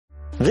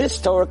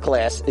This Torah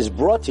class is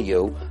brought to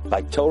you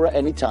by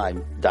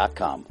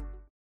TorahAnytime.com.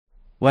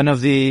 One of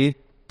the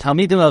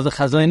Talmidim of the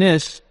Chazon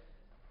Ish,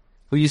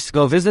 who used to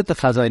go visit the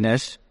Chazon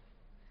Ish,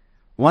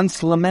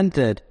 once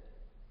lamented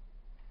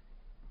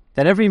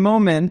that every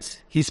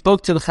moment he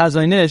spoke to the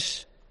Chazon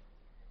Ish,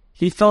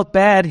 he felt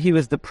bad he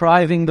was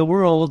depriving the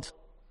world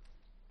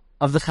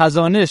of the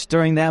Chazon Ish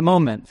during that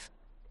moment.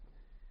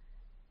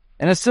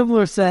 In a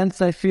similar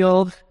sense, I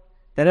feel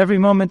that every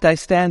moment I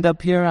stand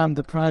up here, I'm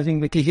depriving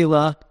the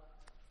Kehillah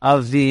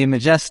of the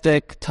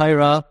majestic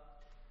Torah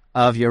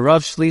of your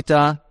Rav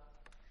Shlita.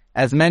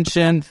 As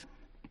mentioned,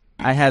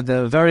 I had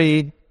the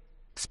very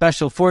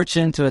special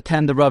fortune to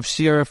attend the Rav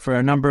Shir for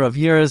a number of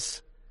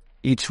years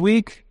each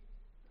week.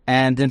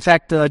 And in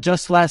fact,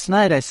 just last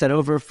night I sat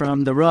over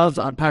from the Rav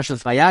on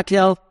Parshas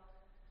Vayakhel.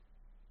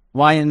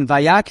 Why in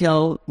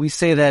Vayakhel we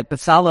say that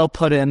Bezalel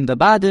put in the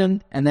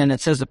Badim, and then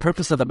it says the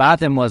purpose of the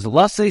Badim was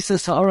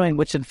Laseisis Ha'aron,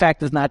 which in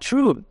fact is not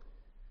true.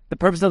 The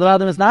purpose of the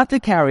Badim is not to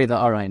carry the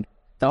Aron.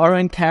 The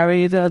Aron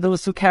carried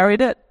those who carried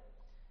it.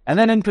 And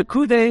then in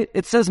Pekude,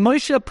 it says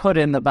Moshe put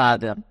in the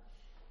Badim.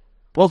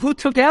 Well, who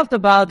took out the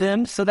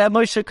Badim so that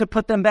Moshe could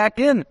put them back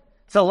in?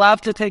 It's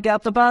allowed to take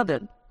out the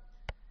Badim.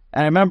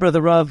 And I remember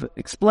the Rav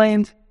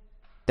explained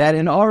that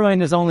an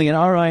Aron is only an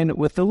Aron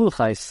with the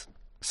Luchais.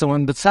 So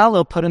when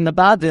Bezalel put in the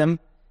Badim,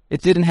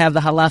 it didn't have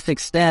the halachic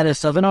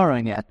status of an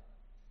Aron yet.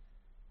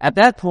 At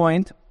that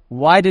point,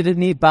 why did it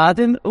need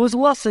Badim? It was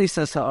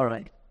Laseisis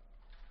Ha'aron.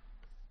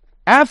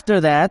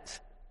 After that,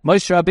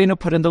 Moshe Rabbeinu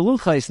put in the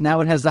Luchais. Now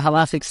it has the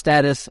halachic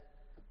status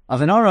of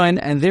an Aron,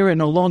 and there it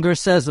no longer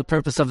says the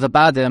purpose of the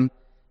Badim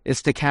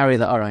is to carry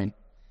the Aron.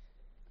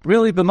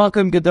 Really,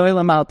 b'makom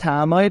gedolim al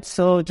ta'amoid,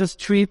 so just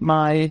treat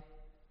my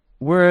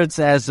words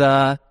as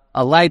a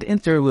light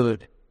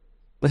interlude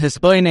with his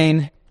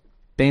boinein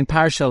bein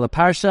parsha la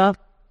parsha.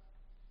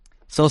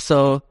 It's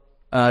also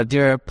a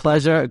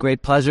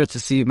great pleasure to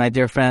see my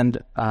dear friend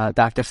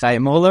Dr.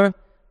 Chaim Moeller,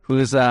 who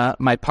is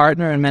my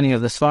partner in many of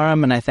the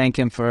Svarim, and I thank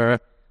him for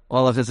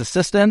all of his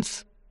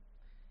assistance.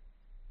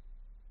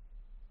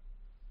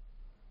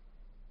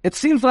 It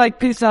seems like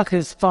Pesach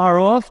is far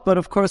off, but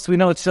of course we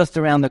know it's just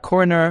around the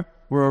corner.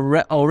 We're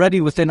already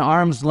within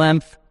arm's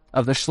length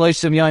of the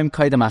Shloshim Yom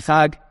Koydem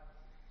HaChag.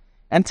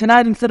 And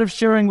tonight, instead of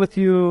sharing with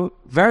you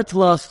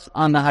Vertlos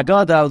on the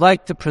Haggada, I would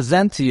like to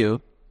present to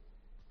you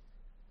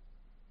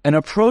an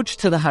approach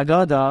to the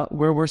Haggada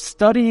where we're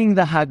studying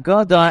the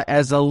Haggada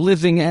as a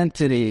living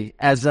entity,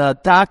 as a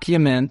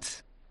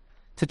document,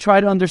 to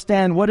try to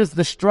understand what is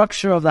the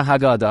structure of the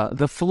Haggada,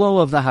 the flow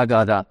of the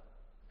Haggada.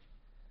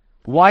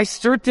 Why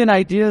certain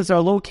ideas are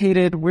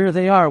located where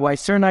they are, why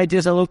certain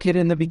ideas are located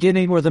in the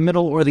beginning or the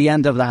middle or the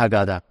end of the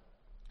Haggada.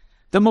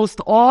 The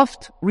most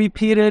oft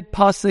repeated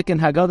pasuk in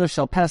Haggada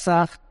Shel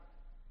Pesach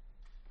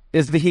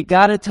is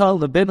V'higadata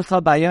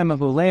lebincha b'yom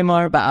ahu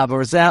lemar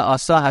ba'avor zeh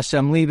asa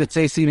Hashem li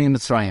b'tzeisi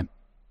mitzrayim.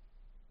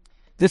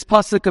 This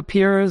pasuk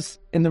appears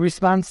in the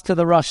response to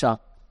the Rasha.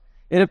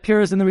 It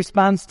appears in the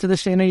response to the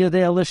Shena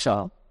Yodei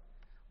Elisha.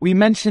 We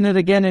mention it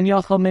again in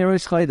Yachal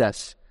Meirish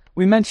Chodesh.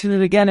 We mention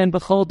it again in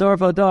B'chol Dor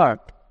V'Dar.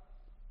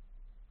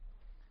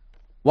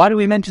 Why do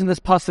we mention this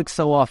pasuk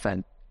so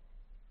often?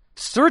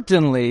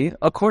 Certainly,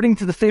 according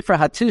to the Sefer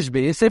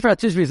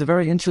HaTishbi is a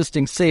very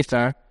interesting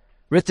sefer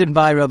written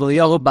by Rabbi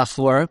Eliyahu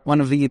Bachor,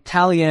 one of the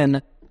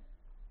Italian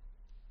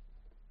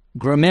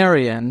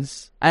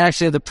grammarians. I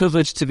actually had the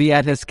privilege to be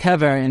at his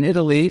kever in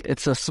Italy.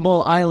 It's a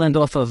small island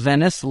off of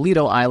Venice,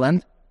 Lido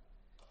Island.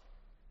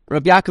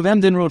 Rabbi Yaakov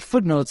Emden wrote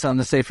footnotes on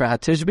the Sefer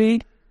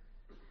HaTishbi,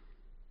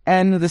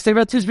 and the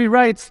Sefer HaTishbi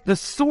writes, the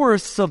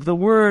source of the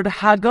word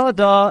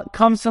Haggada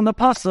comes from the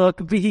pasuk,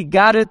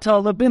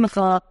 V'higadata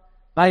lebincha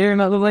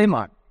b'yom ahu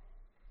lemar.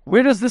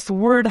 Where does this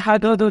word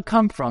Haggada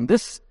come from?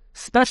 This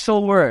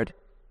special word.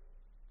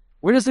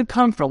 Where does it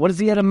come from? What is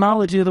the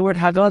etymology of the word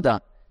Haggada?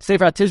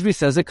 Sefer HaTishbi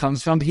says it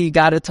comes from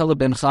V'higadata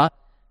lebincha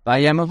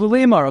b'yom ahu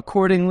lemar.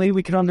 Accordingly,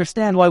 we can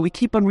understand why we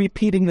keep on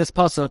repeating this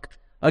pasuk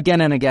again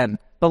and again.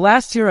 But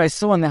last year I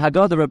saw in the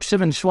Haggada Reb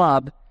Shimon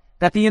Schwab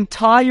that the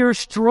entire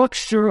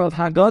structure of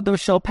Haggada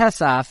Shel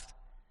Pesach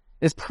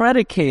is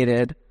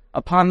predicated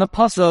upon the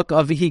pasuk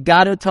of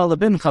V'higadata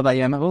lebincha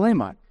b'yom ahu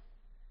lemar.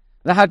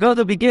 The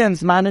Haggada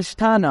begins,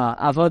 Manishtana,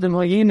 Avodim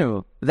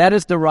Hoyinu. That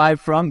is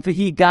derived from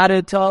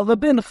V'higadata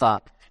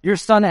lebincha. Your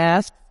son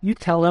asks, you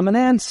tell him an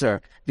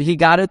answer.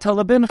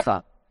 V'higadata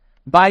lebincha.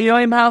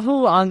 B'yom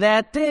hahu, on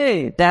that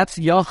day. That's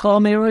Yachal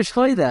Meirish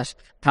Chodesh.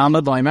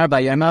 Talmud Loimer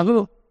b'yom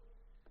hahu.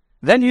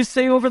 Then you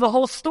say over the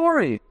whole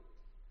story.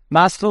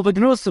 Masfil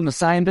b'gnusim,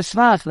 Masayim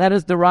b'shvach. That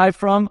is derived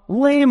from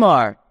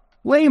Lamar.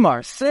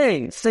 Lamar,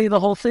 say the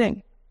whole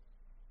thing.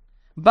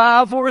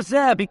 Ba'avor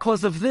zeh,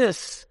 because of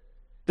this.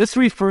 This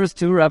refers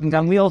to Rav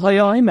Gamliel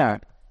Hayoimer,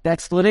 the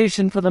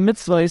explanation for the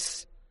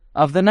mitzvahs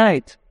of the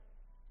night.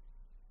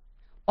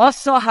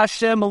 Asa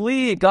Hashem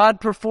li, God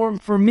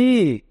performed for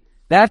me.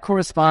 That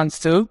corresponds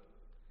to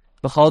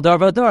B'chol dar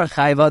v'dar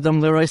chayv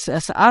adam l'rois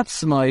es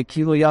atzmai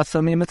kilu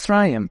yasa mi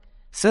Mitzrayim.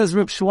 Says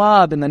Reb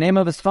Schwab in the name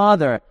of his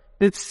father,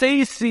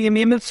 B'tzeisi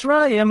mi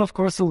Mitzrayim, of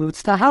course,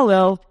 alludes to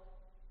Hallel.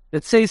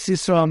 that says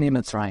Yisrael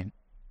Mitzrayim.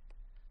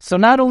 So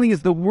not only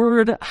is the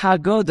word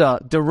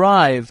Haggada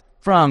derived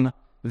from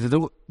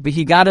the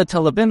Haggada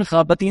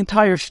Telabincha, but the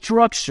entire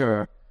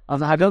structure of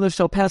the Haggadah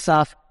Shel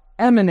Pesach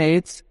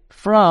emanates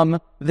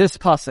from this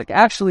pasuk.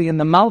 Actually, in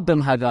the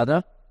Malbim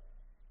Haggada,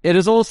 it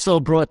is also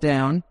brought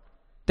down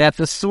that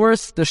the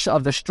source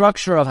of the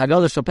structure of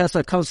Haggadah Shel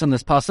Pesach comes from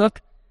this pasuk.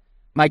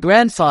 My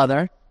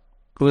grandfather,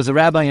 who was a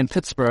rabbi in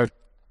Pittsburgh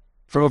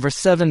for over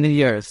 70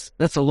 years,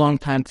 that's a long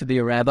time to be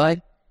a rabbi.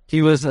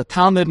 He was a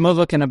Talmud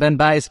Muvak and a Ben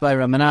Bais by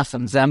Rav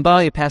Menachem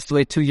Zemba. He passed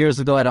away 2 years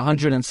ago at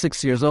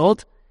 106 years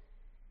old.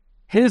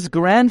 His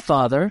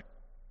grandfather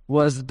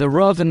was the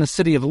Rav in the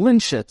city of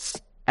Linschitz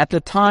at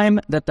the time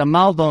that the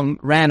Malbim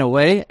ran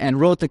away and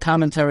wrote the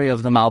commentary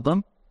of the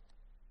Malbim.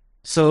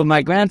 So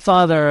my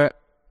grandfather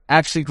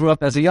actually grew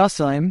up as a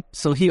Yosem,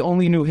 so he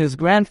only knew his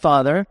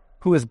grandfather,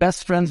 who was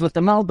best friends with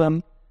the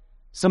Malbim.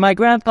 So my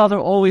grandfather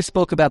always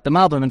spoke about the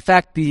Malbim. In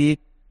fact, the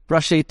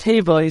Rashi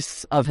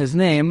Tevois of his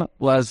name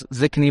was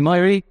Zikni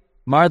Moiri,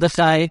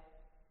 Mardechai,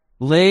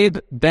 Leib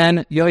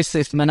ben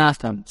Yosef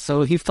Menachem.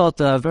 So he felt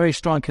a very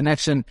strong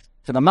connection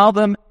to the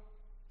Malbim.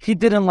 He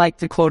didn't like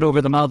to quote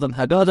over the Malbim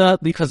Haggada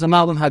because the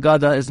Malbim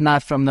Haggada is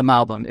not from the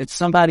Malbim. It's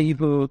somebody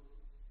who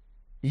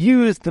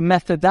used the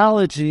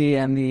methodology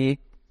and the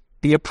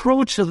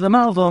approach of the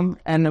Malbim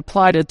and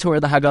applied it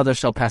toward the Haggadah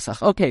Shel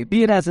Pesach. Okay,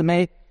 be it as it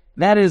may,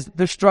 that is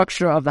the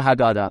structure of the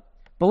Haggadah.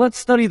 But let's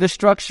study the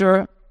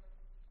structure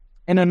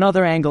in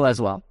another angle as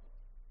well.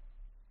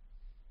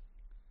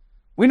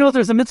 We know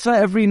there's a mitzvah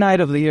every night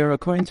of the year,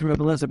 according to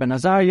Rabbi Eliezer ben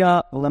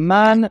Azariah,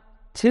 Leman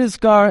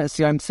Tizkar Es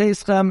Yom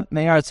Tzeichem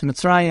Me'aretz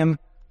Mitzrayim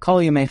Kol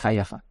Yemei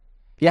Chayecha.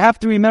 You have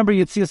to remember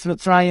Yetzias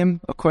Mitzrayim,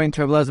 according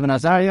to Rabbi Eliezer ben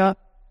Azariah,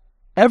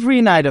 every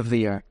night of the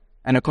year,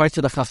 and according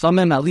to the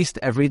Chachamim, at least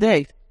every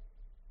day.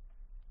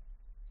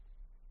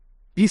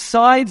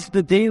 Besides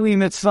the daily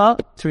mitzvah,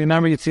 to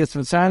remember Yetzias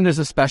Mitzrayim, there's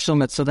a special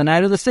mitzvah, the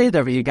night of the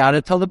Seder. You got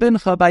to tell the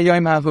bincha by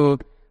Yom Havu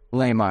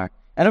Leimar.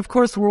 And of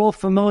course, we're all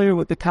familiar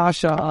with the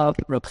kasha of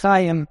Reb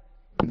Chaim,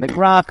 the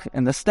Grach,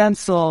 and the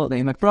stencil. The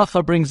Emek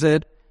Bracha brings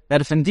it,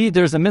 that if indeed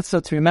there's a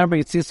mitzvah to remember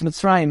Yetzias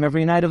Mitzrayim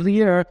every night of the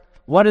year,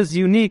 what is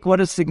unique, what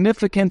is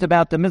significant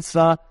about the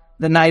mitzvah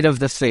the night of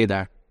the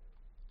Seder?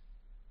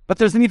 But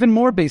there's an even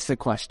more basic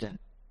question.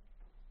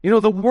 You know,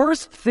 the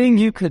worst thing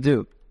you could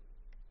do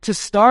to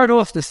start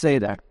off the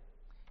Seder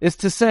is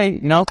to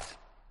say,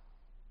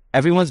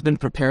 everyone's been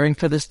preparing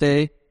for this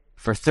day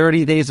for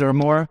 30 days or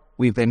more.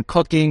 We've been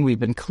cooking, we've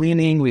been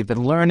cleaning, we've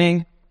been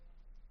learning.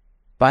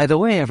 By the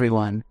way,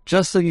 everyone,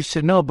 just so you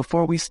should know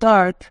before we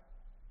start,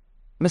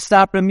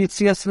 Misaprim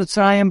Yitzias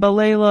Mitzrayim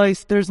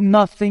Baleilos, there's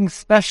nothing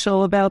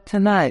special about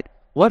tonight.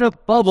 What a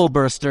bubble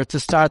burster to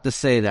start to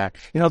say that.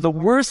 The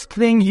worst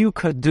thing you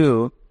could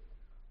do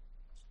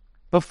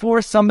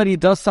before somebody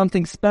does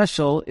something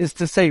special is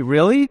to say,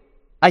 really?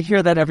 I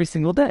hear that every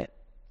single day.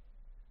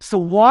 So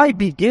why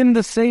begin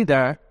the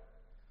Seder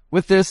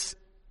with this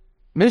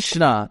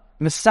Mishnah?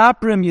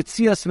 Misaprim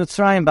Yitzias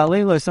Mitzrayim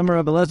Baleilos, Amar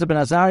Rabbi Eliezer ben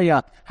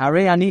Azariah,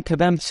 Harei ani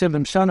kebem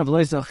shivim shana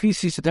v'lo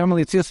zachishi shetermal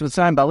Yitzias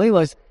Mitzrayim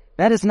Baleilos.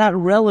 That is not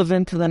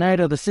relevant to the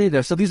night of the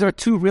Seder. So these are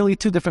two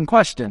different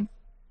questions.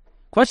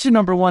 Question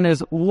number one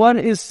is, what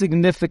is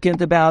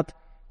significant about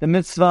the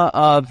mitzvah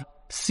of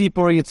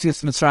Sipor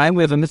Yitzias Mitzrayim?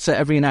 We have a mitzvah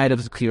every night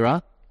of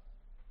Zikira.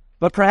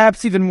 But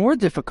perhaps even more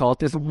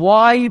difficult is,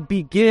 why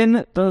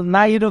begin the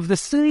night of the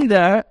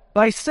Seder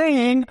by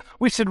saying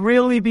we should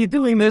really be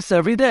doing this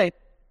every day?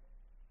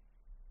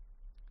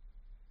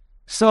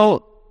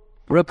 So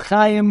Reb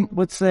Chaim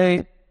would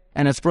say,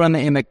 and it's brought in the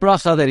Emek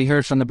Bracha that he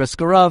heard from the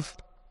Brisker Rav,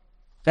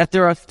 that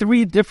there are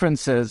three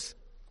differences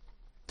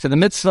to the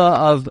mitzvah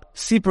of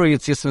Sipur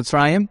Yitzias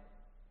Mitzrayim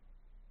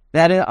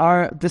that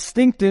are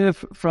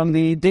distinctive from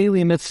the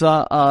daily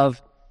mitzvah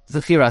of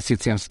Zechiras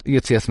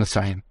Yitzias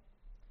Mitzrayim.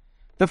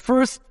 The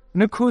first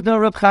Nekuda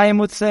Reb Chaim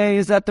would say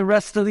is that the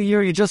rest of the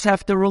year you just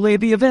have to relay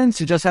the events,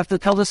 you just have to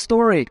tell the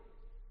story.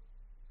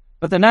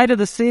 But the night of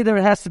the Seder,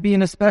 it has to be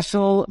in a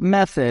special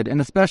method, in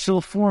a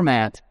special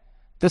format.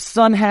 The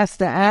son has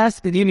to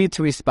ask and you need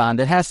to respond.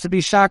 It has to be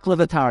Shakla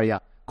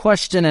V'Tarya,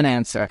 question and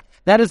answer.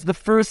 That is the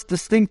first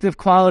distinctive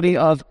quality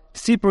of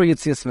Sipur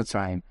Yitzias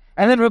Mitzrayim.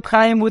 And then Reb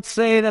Chaim would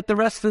say that the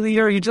rest of the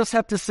year you just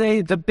have to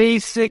say the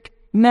basic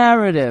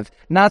narrative,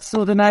 not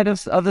so the night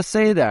of the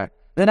Seder.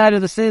 The night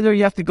of the Seder,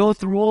 you have to go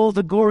through all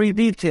the gory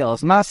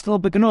details. Maskal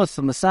Begnus,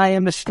 Messiah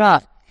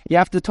Mishkat. You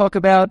have to talk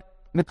about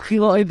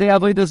Mitchila Oidei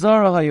Avodah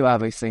Zarah Hayu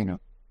Avosenu.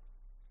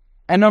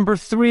 And number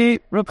three,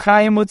 Reb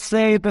Chaim would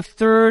say the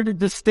third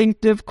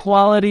distinctive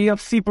quality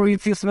of Sipur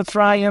Yitzias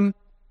Mitzrayim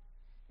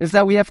is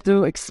that we have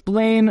to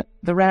explain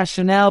the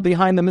rationale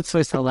behind the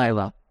mitzvahs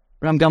halayla.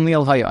 Ram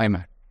Gamliel Hayu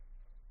Aimer.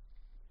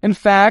 In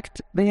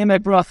fact, the Emek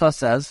Bracha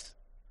says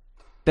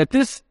that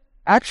this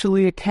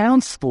actually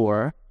accounts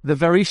for the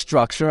very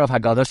structure of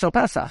Haggada Shel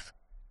Pesach.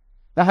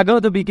 The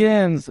Haggada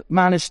begins,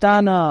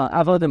 Manishtana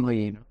Avodim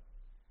Hayinu.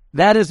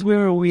 That is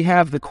where we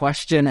have the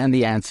question and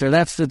the answer.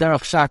 That's the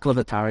Derech Shakla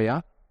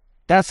V'Tarya.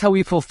 That's how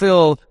we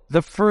fulfill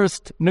the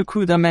first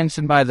Nekuda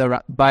mentioned by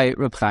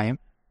Reb Chaim.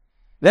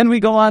 Then we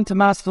go on to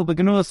Maskil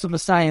B'Genus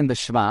U'Masayim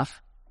B'Shvach.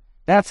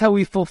 That's how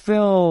we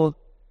fulfill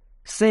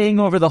saying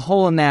over the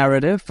whole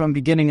narrative from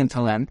beginning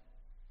until end.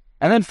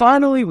 And then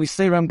finally, we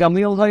say Ram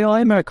Gamliel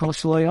Hayomer Kol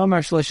Shlo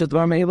Yomer Shlosh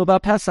Dvarim Eilu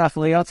B'Pesach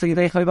L'Yatzi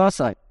Yidei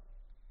Chayvasai.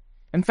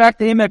 In fact,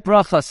 the Emek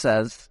Bracha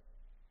says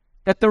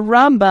that the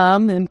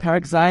Rambam in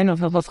Parak Zayin of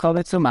Hilchos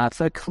Chavetz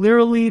U'Matzah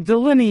clearly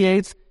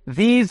delineates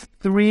these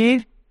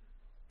three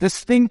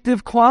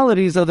distinctive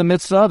qualities of the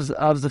mitzvah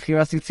of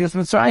Zechiras Yitzias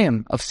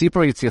Mitzrayim, of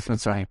Sipur Yitzias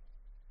Mitzrayim.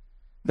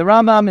 The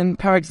Rambam in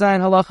Parak Zayin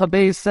Halacha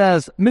Beis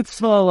says,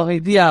 Mitzvah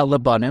L'Hidia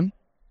L'Banim.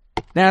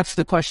 That's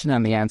the question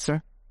and the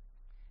answer.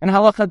 In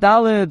Halacha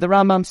Daled, the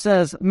Rambam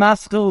says,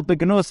 Maskil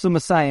B'Genus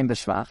U'Masayim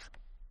B'Shvach.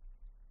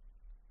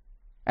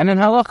 And in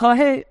Halacha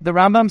Hey, the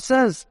Rambam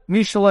says,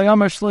 Mishal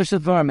Yomer Shlosh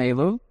Dvarim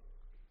Eilu,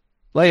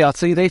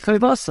 L'Yatzi Yidei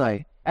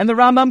Chayvasai. And the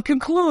Rambam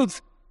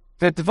concludes,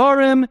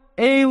 V'Dvarim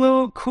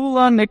Eilu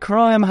Kulan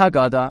Nikraim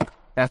Haggada.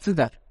 That's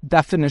the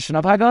definition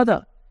of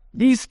Haggada.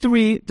 These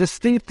three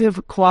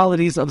distinctive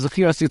qualities of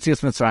Zechiras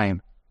Yitzias Mitzrayim.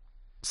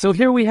 So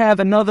here we have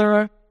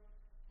another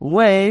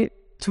way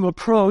to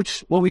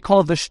approach what we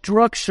call the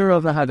structure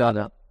of the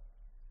Haggada.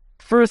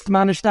 First,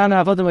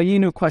 Manishtana Avodah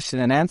Ayinu, question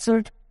and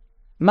answer.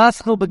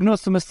 Maskil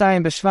B'Genus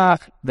U'Masayim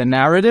B'Shvach, the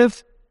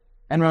narrative.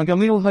 And Ram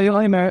Gamliel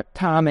Hayomer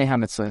Ta'amei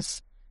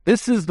HaMitzvos.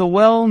 This is the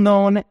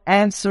well-known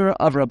answer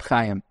of Reb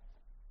Chaim.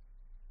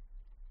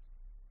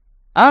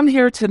 I'm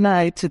here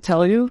tonight to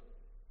tell you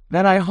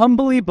that I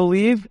humbly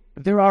believe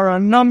there are a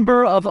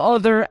number of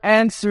other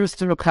answers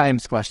to Reb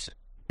Chaim's question.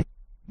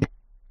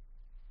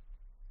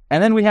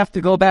 And then we have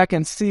to go back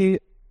and see,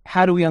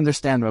 how do we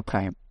understand Reb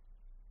Chaim?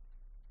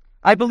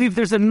 I believe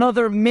there's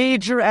another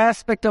major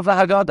aspect of the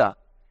Haggada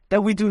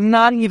that we do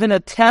not even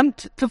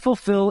attempt to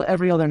fulfill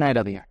every other night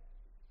of the year.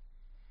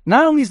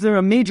 Not only is there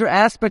a major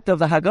aspect of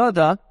the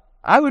Haggada,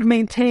 I would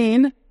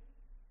maintain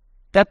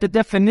that the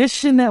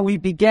definition that we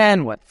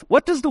began with,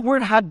 what does the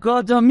word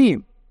Haggada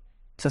mean?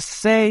 To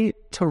say,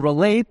 to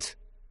relate,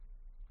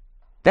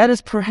 that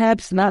is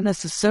perhaps not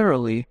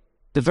necessarily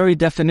the very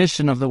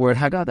definition of the word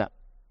Haggada.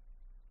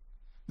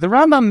 The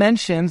Rambam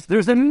mentions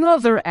there's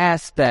another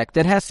aspect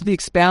that has to be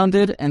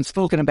expounded and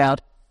spoken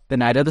about the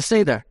night of the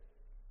Seder.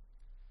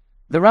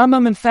 The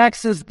Rambam, in fact,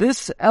 says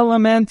this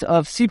element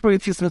of Sipur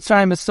Yitzias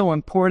Mitzrayim is so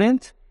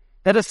important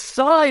that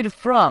aside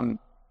from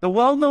the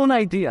well-known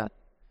idea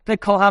that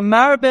Kol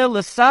HaMarbe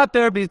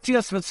L'Saper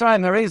B'Yitzias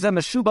Mitzrayim Harei Zeh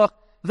Meshubach,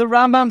 the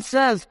Rambam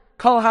says,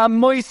 Kol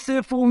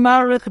HaMoisif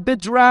U'Marich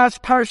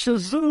B'Drash Parsha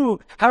Zu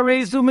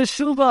Harei Zu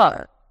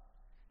Meshubach,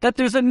 that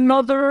there's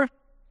another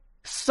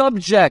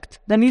subject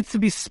that needs to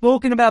be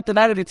spoken about the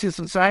night of Yitzias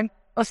Mitzrayim,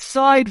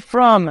 aside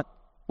from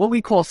what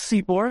we call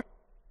Sipur,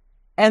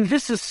 and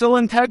this is so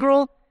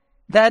integral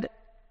that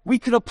we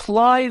could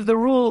apply the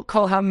rule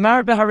Kol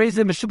HaMarbe Harei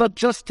Zeh Meshubach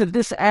just to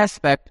this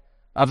aspect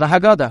of the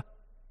Haggada.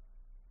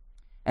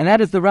 And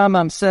that is the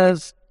Rambam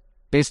says,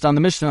 based on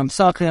the Mishnah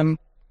Psachim,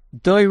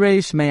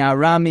 Doiresh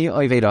Me'arami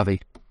Oivei.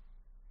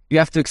 You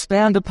have to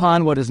expand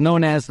upon what is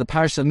known as the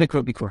Parsha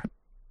Mikra Bikur.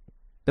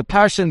 The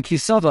Parsha in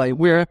Kisavai,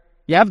 where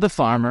you have the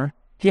farmer,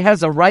 he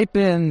has a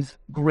ripened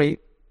grape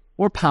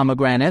or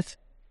pomegranate,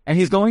 and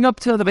he's going up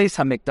to the Beis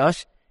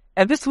HaMikdash,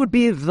 and this would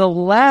be the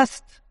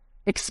last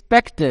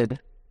expected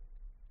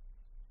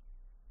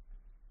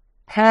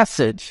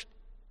passage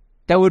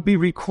that would be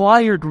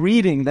required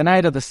reading the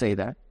night of the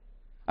Seder.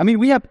 I mean,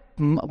 we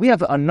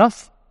have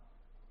enough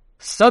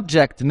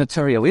subject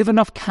material, we have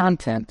enough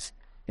content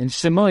in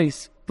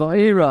Shemois,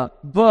 Va'era,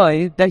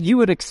 Boy, that you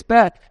wouldn't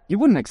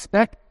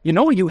expect. You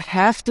know what you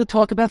have to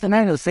talk about the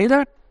night of the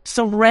Seder?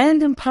 Some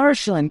random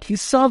parsha in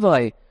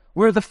Kisavai,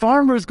 where the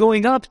farmer is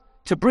going up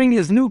to bring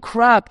his new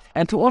crop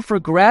and to offer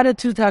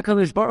gratitude to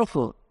HaKadosh Baruch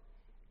Hu.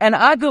 And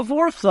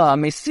Agavorcha,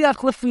 Mesiach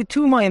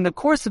Lefituma, in the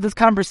course of this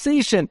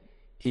conversation,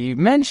 he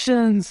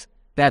mentions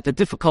that the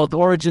difficult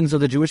origins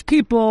of the Jewish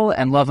people,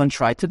 and Lavan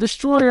tried to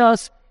destroy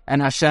us,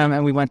 and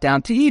we went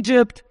down to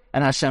Egypt,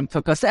 and Hashem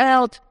took us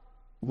out.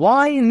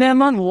 Why,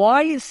 Neman,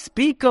 why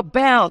speak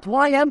about,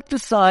 why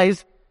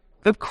emphasize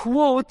the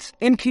quote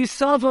in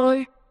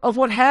Kisavai of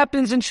what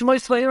happens in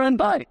Shemais Vayera and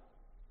Bai?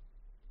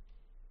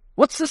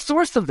 What's the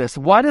source of this?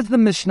 Why does the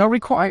Mishnah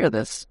require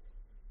this?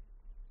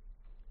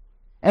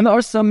 And the Or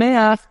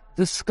Sameach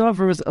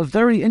discovers a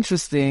very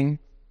interesting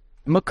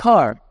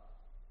makar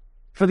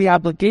for the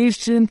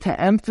obligation to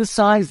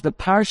emphasize the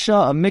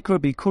Parsha of Mikra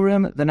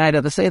Bikurim the night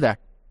of the Seder.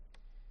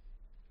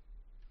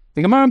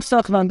 The Gemara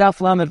Pesachim on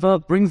Daf Lamed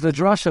Vav brings the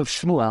drush of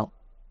Shmuel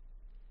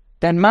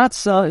that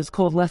matzah is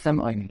called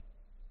lechem oini.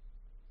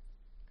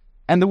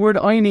 And the word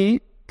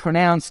oini,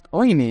 pronounced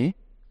oini,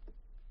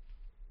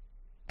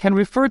 can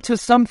refer to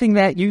something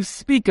that you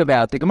speak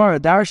about. The Gemara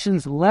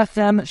darshans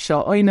lechem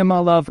sha'oinim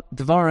alav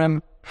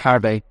dvarim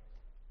harbe.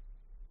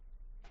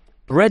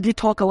 Bread you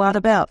talk a lot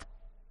about.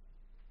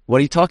 What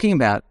are you talking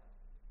about?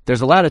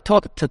 There's a lot of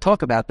to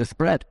talk about this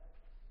bread.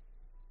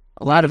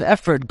 A lot of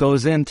effort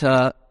goes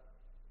into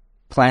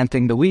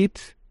planting the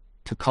wheat,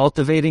 to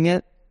cultivating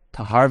it,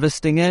 to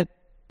harvesting it,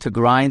 to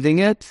grinding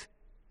it,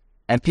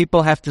 and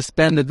people have to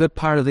spend a good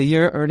part of the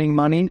year earning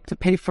money to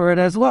pay for it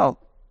as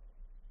well.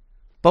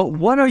 But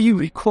what are you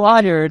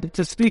required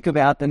to speak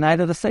about the night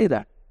of the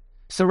Seder?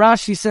 So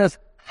Rashi says,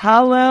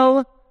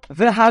 Hallel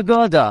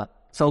v'Haggada.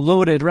 It's a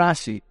loaded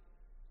Rashi.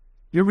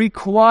 You're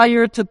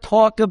required to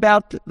talk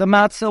about the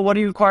matzah. What are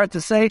you required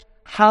to say?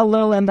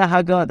 Hallel and the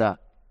Haggada.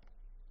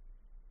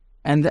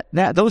 And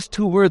those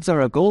two words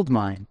are a gold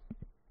mine.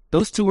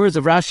 Those two words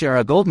of Rashi are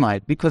a gold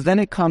mine, because then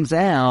it comes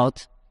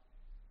out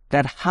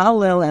that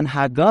Hallel and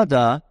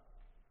Haggada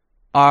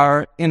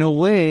are, in a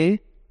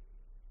way,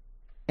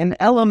 an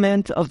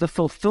element of the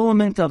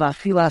fulfillment of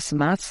Achilas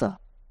Matzah.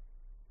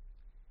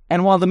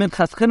 And while the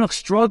Minchas Chinuch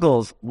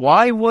struggles,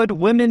 why would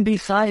women be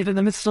chayiv in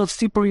the mitzvah of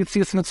Sipur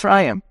Yetzias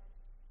Mitzrayim?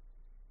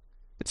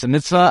 It's a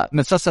mitzvah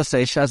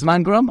saseh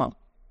shazman groma.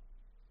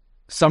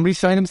 Some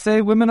Rishonim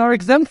say women are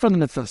exempt from the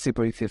mitzvah of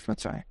Sipur Yetzias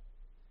Mitzrayim.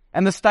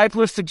 And the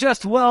Stipler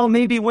suggests, well,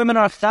 maybe women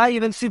are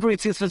chayiv in Sipur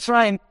Yetzias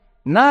Mitzrayim,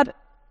 not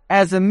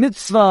as a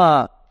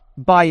mitzvah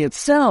by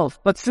itself,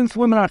 but since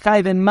women are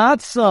chayiv in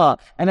matzah,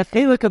 and a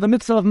chelik of the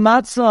mitzvah of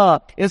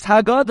matzah is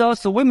Haggada,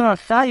 so women are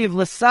chayiv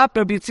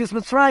l'saper b'Yetzias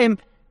Mitzrayim,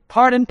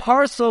 part and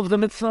parcel of the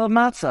mitzvah of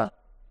matzah.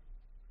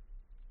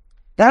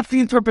 That's the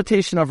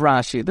interpretation of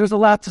Rashi. There's a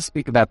lot to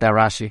speak about that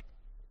Rashi.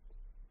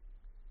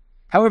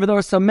 However, there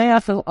are some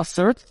me'afil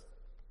assert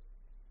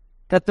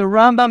that the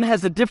Rambam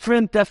has a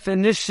different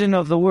definition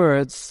of the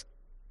words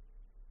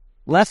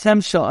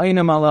Leshem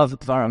sha'ayim alav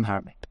dvarim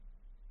harmi.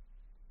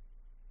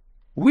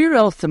 Where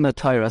else in the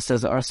Torah,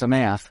 says Ar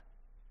Sameach,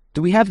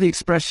 do we have the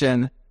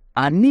expression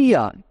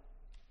aniyah,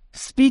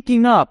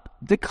 speaking up,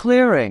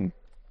 declaring?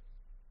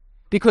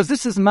 Because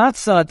this is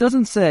matzah, it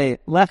doesn't say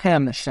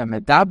lechem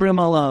shemedabrim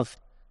alav,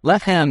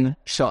 lechem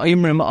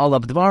sha'imrim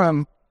alav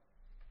dvarim,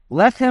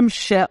 lechem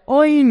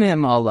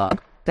she'oinim alav,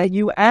 that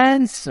you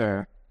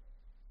answer.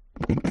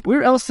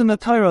 Where else in the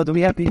Torah do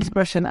we have the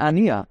expression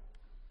aniyah?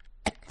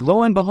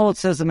 Lo and behold,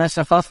 says the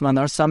Meshach Hoffman,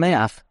 Ar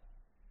Sameach,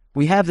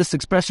 we have this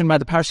expression by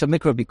the Parsha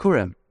Mikra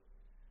Bikurim.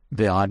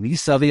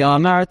 Ve'anisa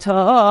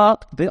ve'amarta,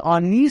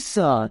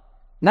 ve'anisa,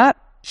 not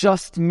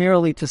just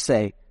merely to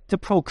say, to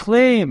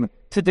proclaim,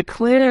 to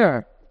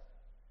declare.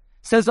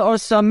 Says Or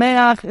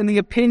Sameach, in the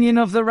opinion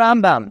of the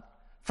Rambam,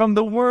 from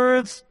the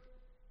words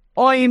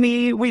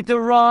Oini, we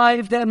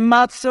derive that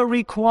matzah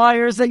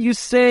requires that you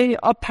say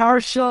a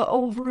parsha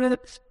over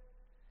it.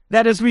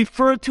 That is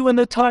referred to in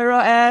the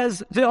Torah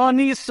as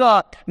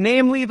ve'anisa,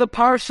 namely the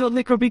Parsha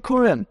Mikra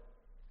Bikurim.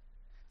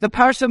 The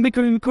Parsha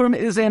Mikra Bikurim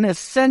is an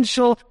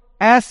essential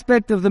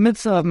aspect of the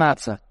mitzvah of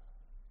matzah.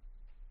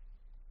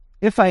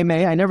 If I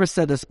may, I never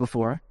said this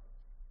before.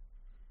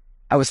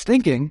 I was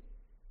thinking,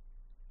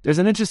 there's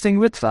an interesting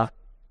ritva.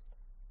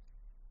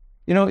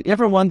 You know, you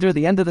ever wonder,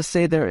 the end of the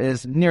Seder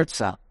is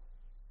nirtza.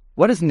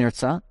 What is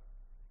nirtza?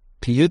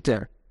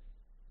 Piyuter.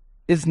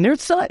 Is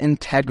nirtza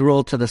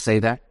integral to the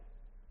Seder?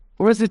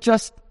 Or is it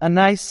just a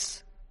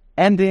nice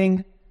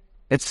ending?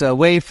 It's a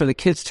way for the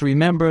kids to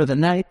remember the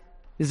night.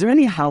 Is there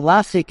any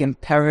halachic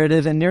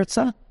imperative in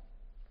nirtza?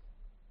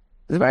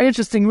 It's a very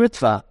interesting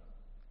ritva.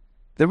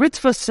 The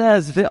ritva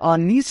says,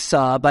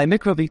 Ve'anisa, by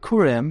Mikra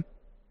Bikurim,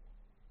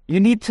 you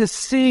need to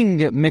sing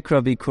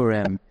Mikra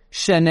Bikurim.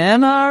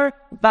 Shenemar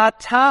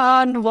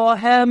batan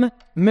lohem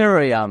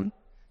Miriam.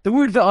 The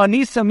word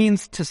ve'anisa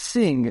means to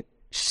sing.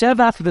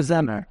 Shevach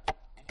v'zemer.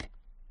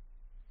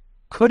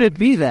 Could it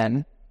be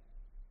then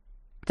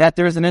that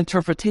there is an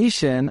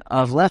interpretation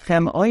of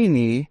lechem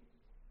oini,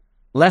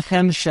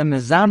 lechem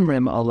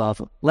shemezamrim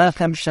alav,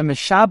 lechem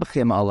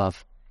shemeshabchim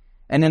alav?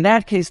 And in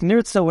that case,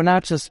 nirtza would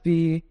not just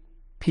be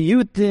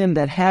piyutim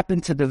that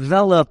happened to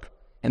develop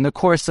in the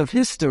course of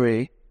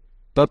history,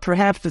 but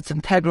perhaps it's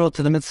integral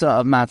to the mitzvah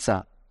of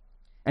matzah.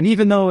 And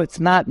even though it's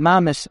not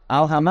mamish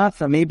al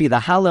hamatzah, maybe the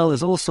hallel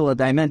is also a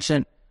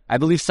dimension. I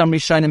believe some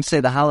Rishonim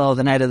say the hallel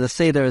the night of the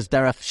Seder is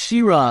derech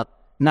shira,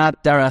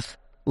 not derech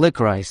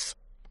likrais.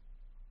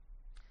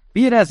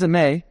 Be it as it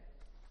may,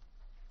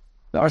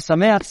 the Ar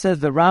Sameach says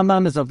the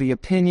Rambam is of the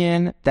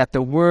opinion that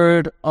the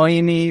word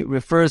oini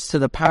refers to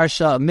the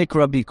parsha of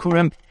Mikra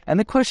Bikurim. And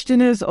the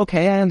question is,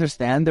 okay, I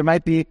understand, there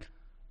might be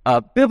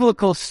a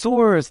biblical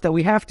source that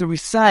we have to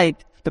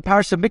recite the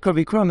parsha of Mikra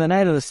Bikurim the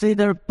night of the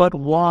Seder, but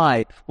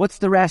why? What's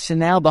the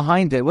rationale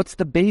behind it? What's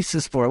the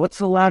basis for it? What's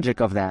the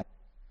logic of that?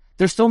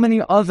 There's so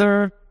many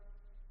other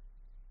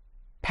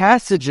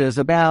passages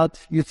about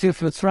Yetzias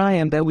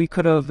Mitzrayim that we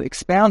could have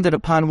expounded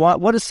upon.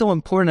 What is so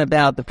important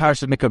about the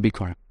parsha of Mikra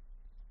Bikurim?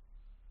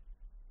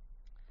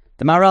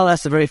 The Maharal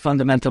asks a very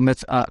fundamental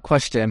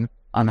question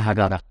on the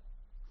Haggada.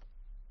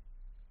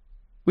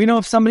 We know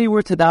if somebody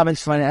were to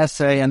daven for an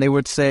essay and they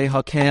would say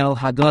Hakel,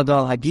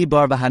 Hagadol,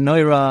 Hagibar,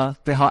 V'Hanoira,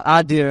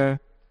 V'Ha'adir,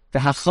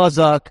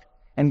 V'Hachazak,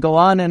 and go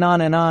on and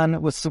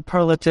on with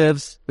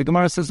superlatives, the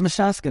Gemara says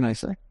Meshaskin, I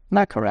say.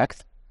 Not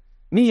correct.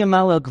 Mi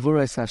Yamala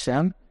Gvurais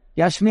Hashem,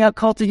 Yashmiya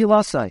Kol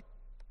Tehilasai.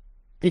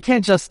 You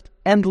can't just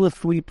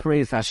endlessly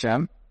praise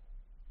Hashem.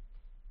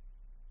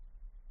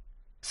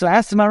 So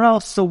ask the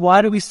Maharal, so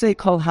why do we say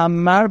Kol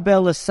Hamar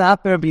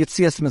B'Lesaper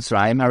B'Yetzias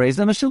Mitzrayim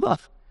Harezah Meshubach?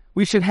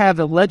 We should have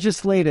the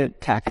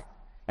legislated text,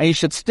 and you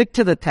should stick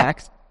to the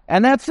text,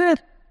 and that's it.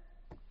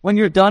 When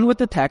you're done with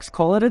the text,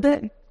 call it a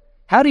day.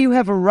 How do you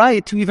have a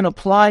right to even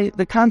apply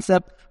the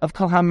concept of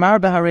Kol Hamar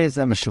B'Harei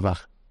Zeh Meshuvach?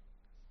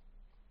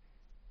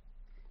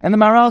 And the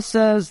Maharal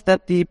says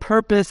that the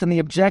purpose and the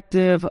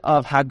objective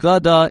of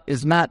Haggada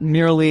is not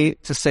merely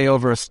to say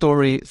over a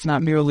story. It's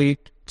not merely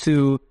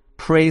to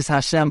praise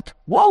Hashem.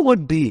 What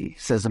would be,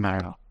 says the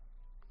Maharal,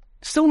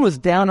 if someone was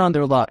down on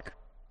their luck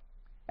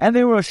and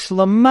they were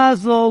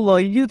shlamazel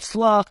lo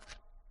yitzlach,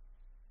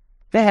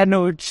 they had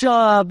no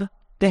job,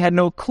 they had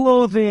no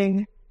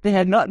clothing, they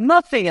had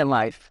nothing in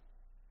life,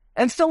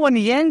 and someone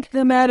yanked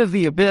them out of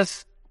the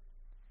abyss,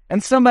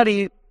 and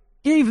somebody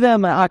gave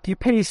them an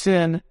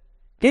occupation,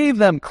 gave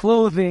them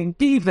clothing,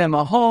 gave them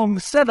a home,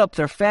 set up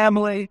their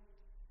family,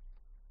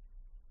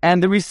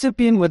 and the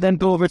recipient would then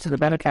go over to the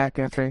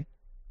benefactor and say,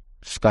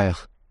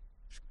 Shkayach.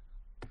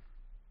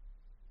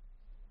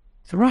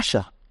 To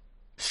Russia.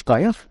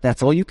 Shkayach?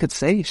 That's all you could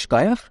say?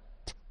 Shkayach?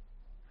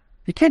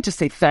 You can't just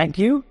say thank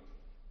you.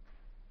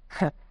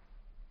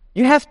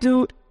 You have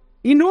to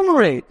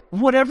enumerate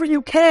whatever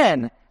you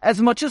can, as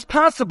much as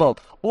possible,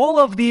 all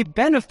of the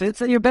benefits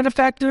that your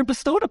benefactor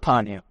bestowed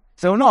upon you.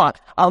 So no,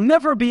 I'll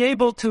never be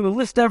able to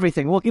list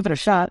everything. Well, give it a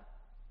shot.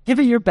 Give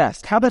it your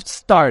best. How about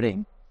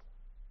starting?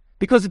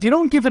 Because if you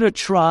don't give it a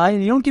try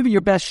and you don't give it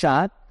your best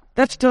shot,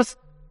 that's just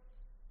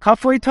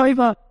kafoi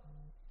toiva.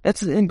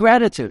 That's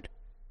ingratitude.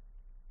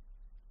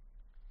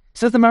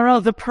 Says the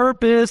Maharal, the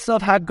purpose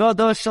of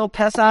Haggada Shel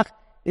Pesach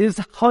is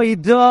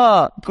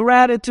hoida,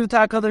 gratitude to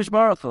HaKadosh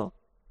Baruch Hu.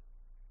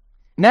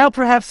 Now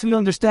perhaps we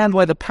understand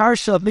why the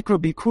parsha of Mikra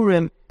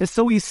Bikurim is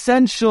so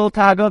essential to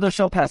Haggada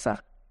Shel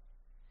Pesach.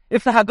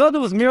 If the Haggada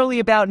was merely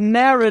about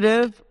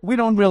narrative, we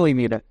don't really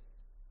need it.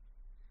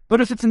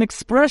 But if it's an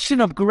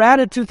expression of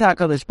gratitude to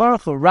HaKadosh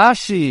Baruch Hu,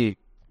 Rashi,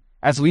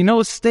 as we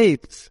know,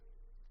 states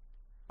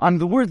on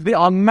the word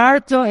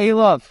Ve'amarta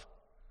Elav.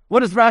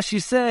 What does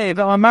Rashi say?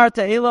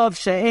 Ve'amarta Elav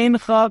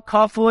she'encha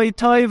kafoi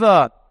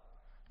toiva.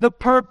 The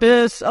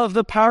purpose of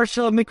the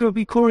parsha of Mikra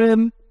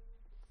Bikurim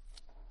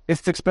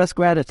is to express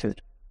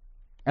gratitude.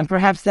 And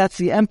perhaps that's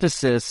the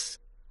emphasis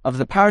of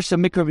the parsha of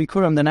Mikra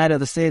Bikurim, the night of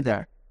the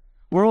Seder.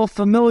 We're all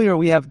familiar.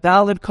 We have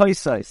Daled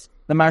Kaisais,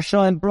 the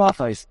Marsha and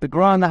Brachos, the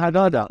Gra and the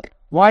Haggada.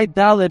 Why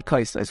Daled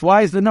Kaisais?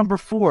 Why is the number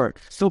 4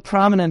 so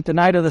prominent the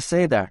night of the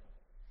Seder?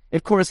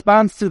 It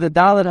corresponds to the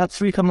Daled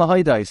Hatzrichim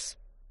Lahaydais.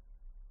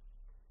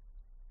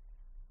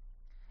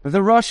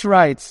 The Rosh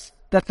writes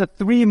that the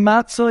 3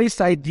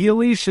 matzos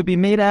ideally should be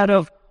made out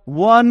of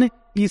 1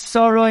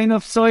 isaroin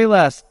of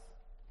soiles.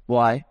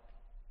 Why?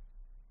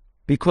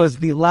 Because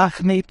the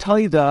lachmei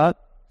toida,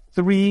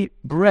 3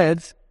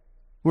 breads,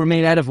 were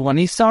made out of 1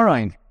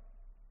 isaroin.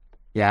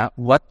 Yeah,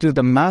 what do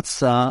the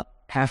matzah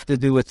have to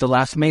do with the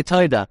lachmei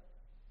toida?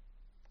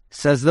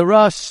 Says the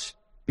Rosh,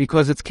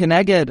 because it's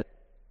keneged,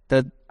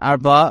 the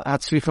arba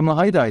hatzrifim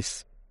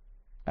lahaydais.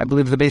 I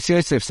believe the Beis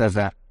Yosef says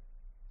that.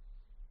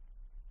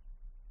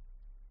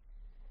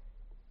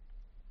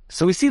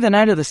 So we see the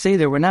night of the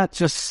Seder, we're not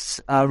just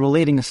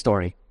relating a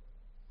story.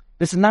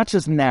 This is not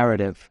just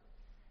narrative.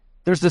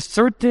 There's a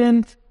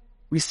certain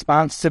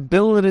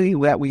responsibility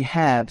that we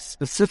have,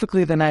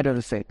 specifically the night of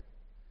the Seder.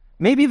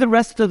 Maybe the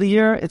rest of the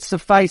year, it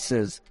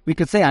suffices. We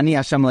could say, Ani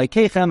Hashem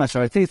leikeichem,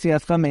 asher ateitzi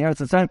eschem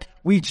me'eretz Mitzrayim.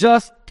 We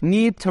just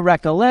need to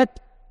recollect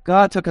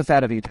God took us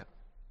out of Egypt.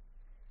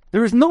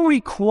 There is no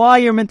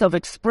requirement of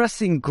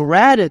expressing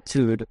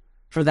gratitude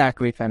for that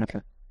great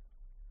benefit.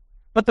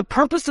 But the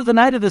purpose of the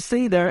night of the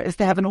Seder is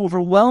to have an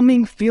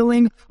overwhelming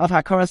feeling of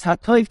Hakaras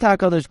HaTov to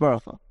HaKadosh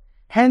Baruch Hu.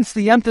 Hence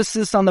the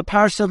emphasis on the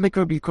Parsha of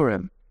Mikra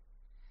Bikurim.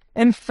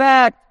 In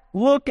fact,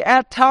 look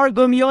at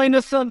Targum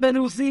Yonasan ben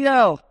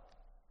Uziel.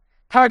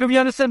 Targum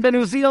Yonasan ben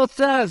Uziel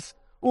says,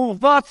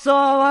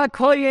 Uvatzal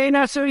HaKoyen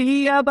asher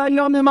hiya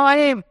bayomim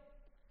ha'im.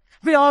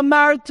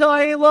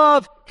 Ve'amarta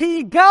elav.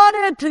 He got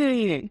it to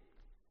you.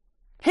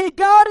 He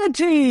got it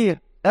to you.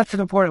 That's an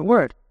important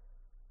word.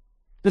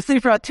 The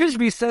Sefer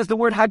HaTishbi says the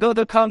word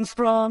Haggada comes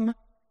from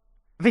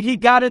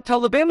V'higadet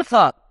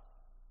Lebimcha.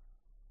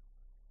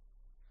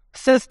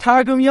 Says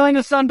Targum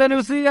Yonasan ben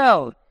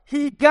Uziel.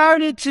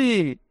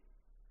 Higariti.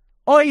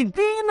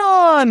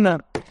 Oidinon.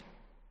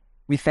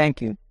 We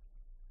thank you.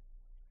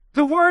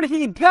 The word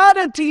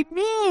Higariti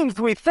means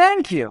we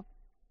thank you.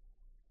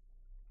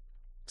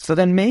 So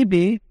then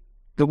maybe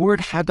the word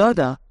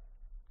Haggada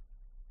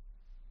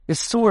is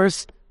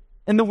sourced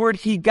in the word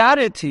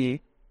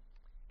Higariti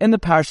in the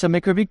Parsha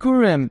Mikra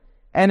Bikurim.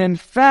 And in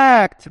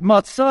fact,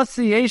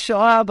 Matzasi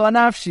Esha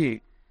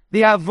Abanafshi,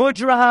 the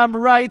Avudraham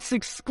writes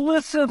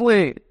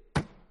explicitly,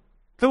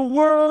 the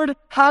word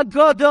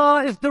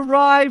Haggada is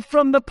derived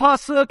from the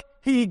pasuk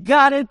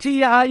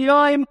Higariti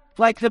Hayom,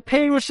 like the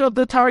Perush of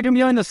the Targum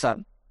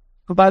Yonasan,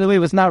 who, by the way,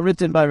 was not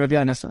written by Rav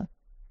Yonasan.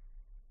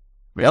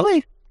 Really?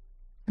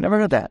 I never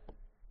heard that.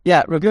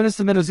 Yeah, Rav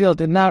Yonasan ben Uziel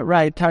did not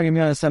write Targum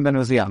Yonasan ben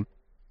Uziel.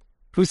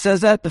 Who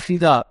says that? The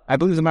Chida. I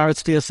believe the Maharal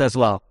Tzfiyah says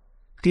well.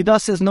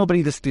 Chida says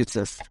nobody disputes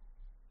this.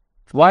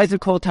 Why is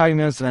it called Targum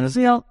Yonasan ben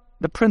Uziel?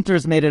 The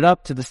printers made it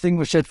up to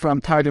distinguish it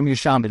from Targum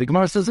Yushalmi. The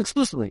Gemara says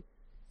explicitly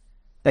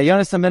that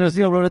Yonasan ben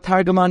Uziel wrote a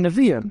Targum on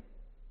Nevi'im.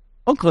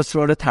 Onkelos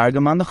wrote a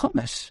Targum on the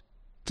Chumash.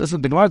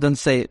 Doesn't the Gemara doesn't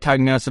say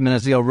Targum Yonasan ben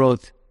Azil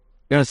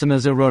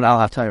wrote Al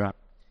HaTorah.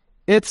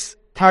 It's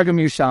Targum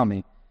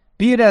Yerushalmi.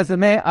 Be it as it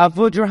may,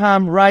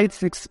 Avudraham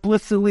writes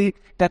explicitly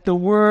that the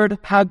word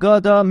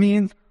Haggada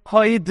means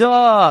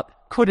Haida.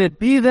 Could it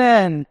be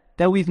then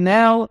that we've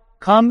now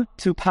come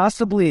to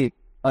possibly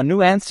a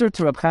new answer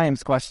to Reb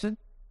Chaim's question?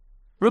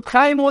 Reb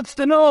Chaim wants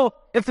to know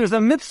if there's a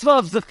mitzvah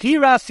of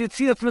Zechiras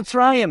Yetzias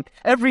Mitzrayim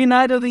every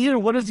night of the year.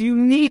 What is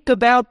unique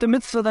about the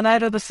mitzvah the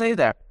night of the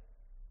Seder?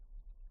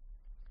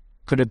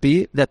 Could it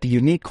be that the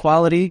unique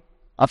quality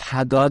of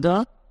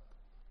Haggada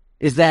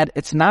is that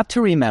it's not to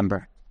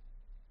remember,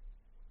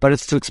 but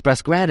it's to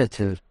express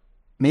gratitude?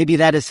 Maybe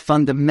that is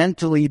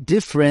fundamentally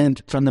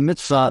different from the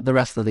mitzvah the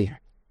rest of the year.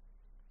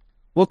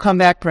 We'll come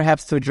back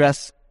perhaps to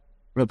address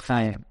Reb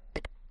Chaim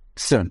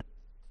soon.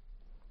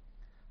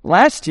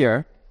 Last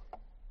year,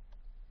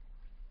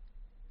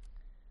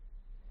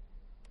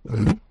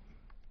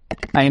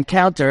 I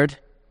encountered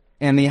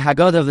in the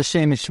Haggada of the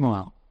Shem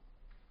Shmuel.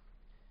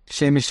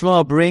 Shem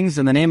Shmuel brings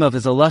in the name of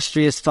his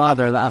illustrious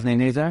father, the Avnei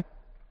Nezer.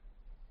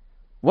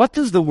 What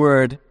does the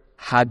word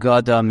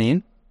Haggada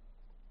mean?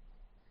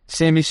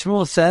 Shem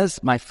Shmuel says,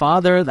 my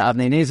father, the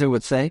Avnei Nezer,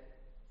 would say,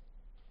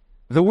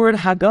 the word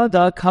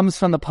Haggada comes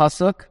from the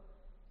pasuk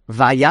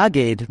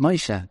Vayaged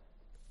Moshe,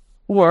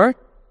 or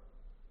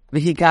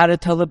V'higadet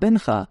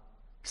lebincha.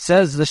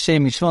 Says the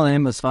Shem Shmuel, the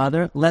name of his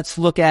father. Let's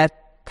look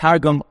at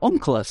Targum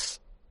Onkelos,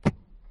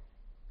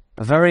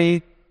 a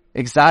very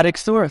exotic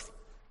source.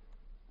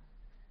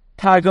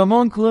 Targum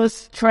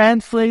Onkelos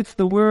translates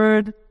the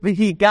word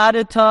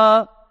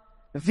V'higadeta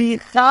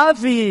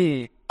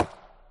V'chavi.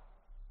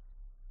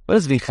 What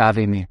does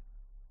V'chavi mean?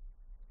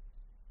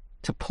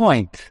 To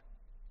point.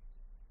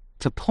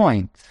 To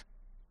point.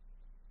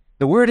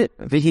 The word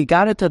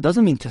V'higadeta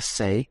doesn't mean to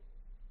say,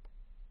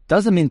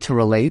 doesn't mean to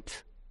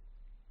relate,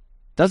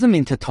 doesn't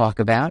mean to talk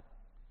about.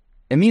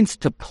 It means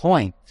to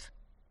point.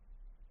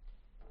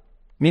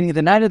 Meaning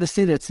the night of the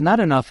Seder, it's not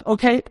enough.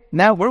 Okay,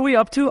 now where are we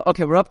up to?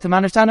 Okay, we're up to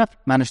Manashtana.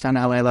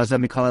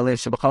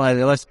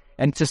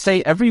 And to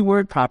say every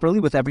word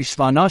properly with every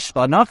shvanach,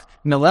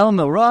 milel,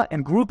 milra,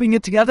 and grouping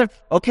it together.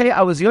 Okay,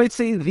 I was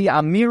yoytze, the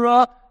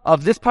amira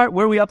of this part.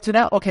 Where are we up to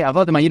now? Okay, okay,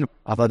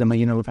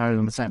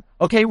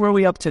 where are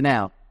we up to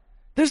now?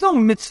 There's no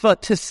mitzvah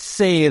to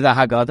say the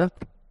Haggada.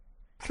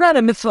 It's not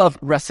a mitzvah of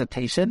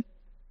recitation.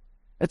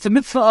 It's a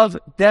mitzvah of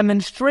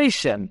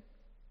demonstration.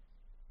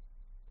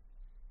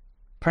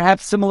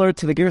 Perhaps similar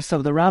to the Girsa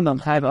of the Rambam,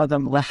 Chayv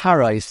Adam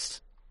Leharais.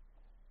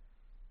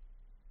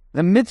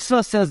 The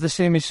mitzvah, says the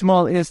Shem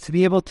Shmuel, is to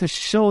be able to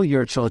show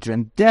your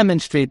children,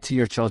 demonstrate to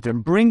your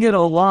children, bring it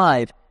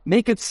alive,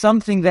 make it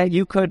something that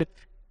you could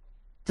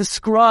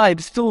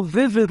describe so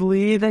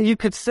vividly that you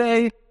could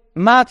say,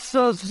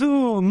 Matzah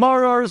zu,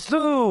 Maror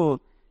zu,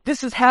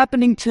 this is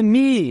happening to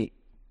me.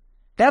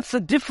 That's a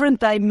different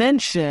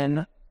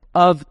dimension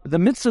of the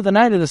mitzvah the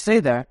night of the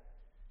Seder.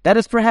 That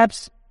is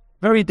perhaps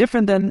very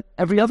different than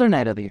every other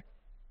night of the year.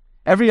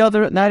 Every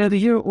other night of the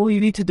year, all you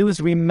need to do is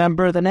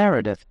remember the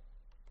narrative.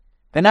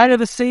 The night of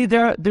the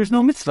Seder, there's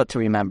no mitzvah to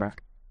remember.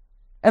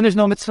 And there's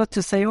no mitzvah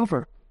to say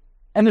over.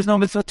 And there's no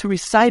mitzvah to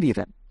recite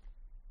even.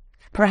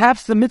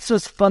 Perhaps the mitzvah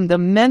is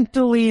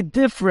fundamentally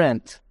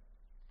different.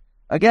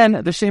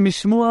 Again, the Shem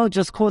Shmuel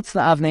just quotes the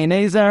Avnei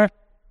Nezer.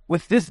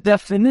 With this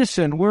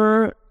definition,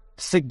 we're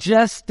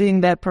suggesting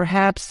that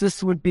perhaps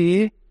this would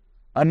be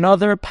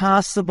another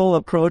possible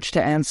approach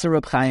to answer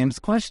Reb Chaim's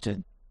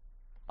question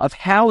of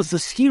how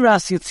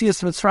Zechiras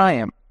Yetzias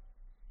Mitzrayim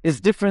is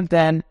different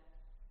than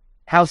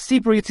how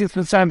Sipur Yetzias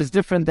Mitzrayim is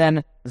different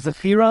than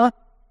Zechira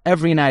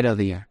every night of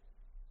the year.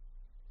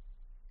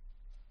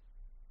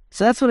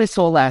 So that's what I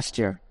saw last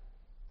year.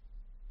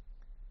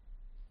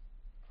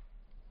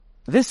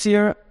 This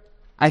year,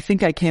 I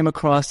think I came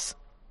across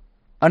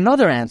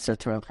another answer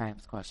to Reb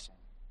Chaim's question.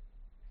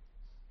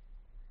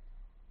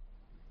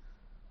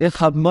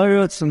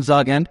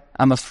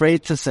 I'm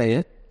afraid to say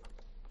it,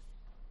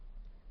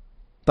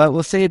 but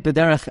we'll say it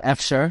b'derech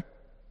efsher.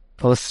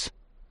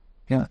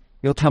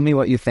 You'll tell me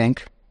what you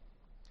think.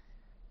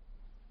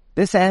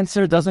 This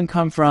answer doesn't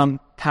come from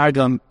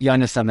Targum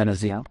Yonasan ben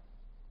Azil.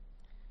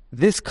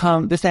 This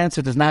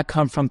answer does not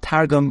come from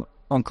Targum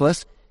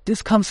Onkelos.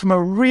 This comes from a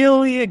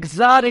really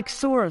exotic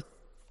source,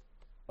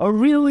 a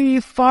really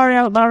far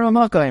out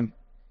Laramakayim.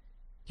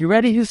 You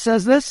ready? Who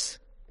says this?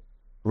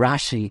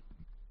 Rashi.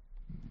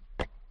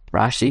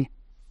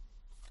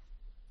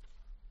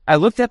 I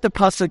looked at the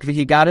pasuk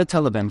V'higadet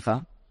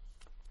lebincha,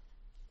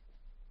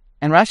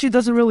 and Rashi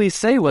doesn't really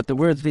say what the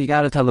words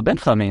V'higadet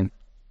lebincha mean.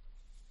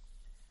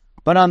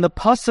 But on the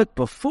pasuk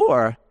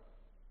before,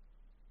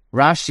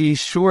 Rashi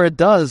sure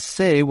does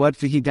say what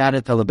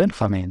V'higadet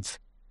lebincha means.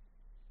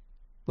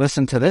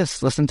 Listen to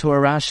this. Listen to a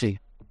Rashi.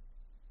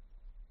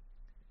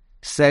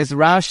 Says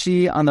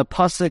Rashi on the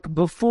pasuk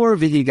before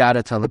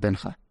V'higadet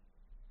lebincha.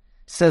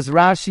 Says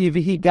Rashi,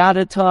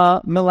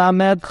 V'higadeta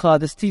milamedcha,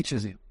 this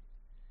teaches you.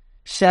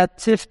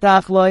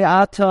 Shetiftach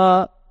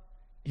loyata,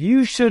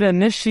 you should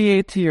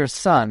initiate to your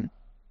son,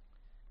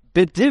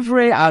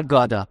 b'divrei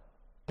agada,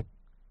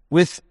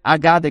 with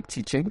agadic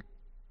teaching,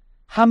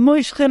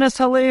 Hamoishchen es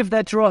halev,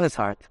 that draw his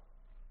heart.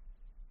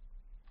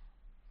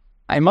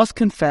 I must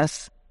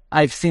confess,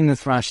 I've seen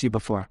this Rashi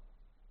before.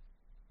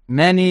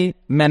 Many,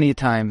 many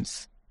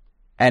times.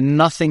 And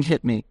nothing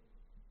hit me.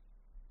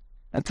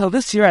 Until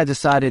this year I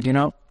decided,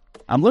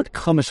 I'm learning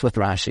Chumash with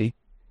Rashi.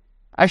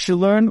 I should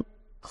learn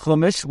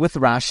Chumash with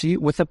Rashi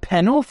with a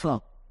pen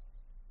also.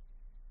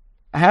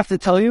 I have to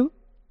tell you,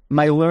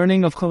 my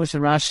learning of Chumash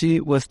and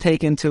Rashi was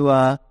taken to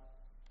a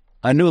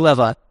new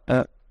level.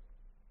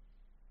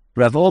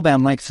 Rav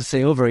Olbam likes to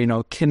say over,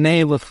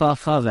 kinei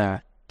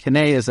l'chaver.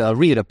 Kinei is a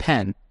reed, a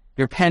pen.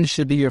 Your pen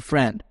should be your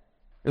friend.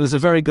 It was a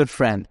very good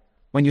friend.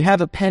 When you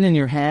have a pen in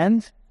your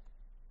hand,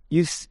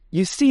 you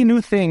see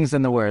new things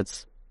in the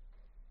words.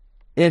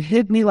 It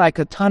hit me like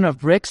a ton of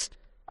bricks.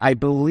 I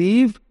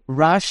believe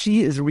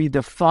Rashi is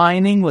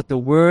redefining what the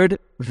word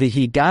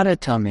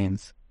vihigadata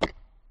means.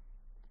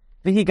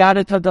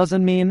 Vihigadata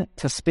doesn't mean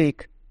to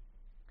speak.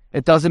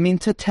 It doesn't mean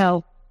to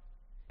tell.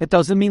 It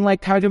doesn't mean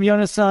like Targum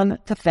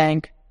Yonasan to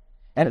thank.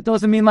 And it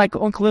doesn't mean like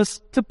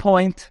Onkelos to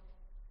point.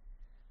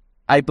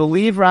 I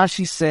believe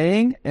Rashi's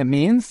saying it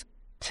means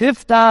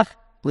Tiftach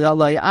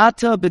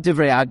li'alayata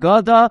b'divrei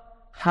Haggada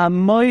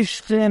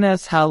hamoishchen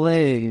es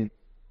halev.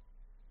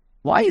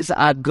 Why is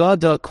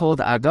Haggada called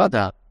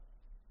Haggada?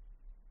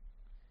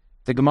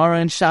 The Gemara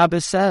in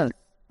Shabbos says,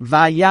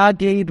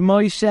 Vayagid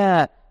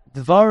Moshe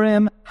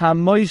dvarim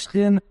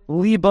hamoishchen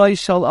libay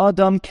shel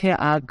adam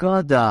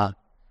ke'Haggada.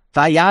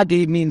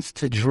 Vayagid means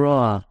to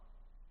draw,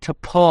 to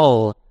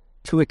pull,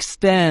 to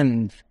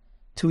extend,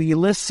 to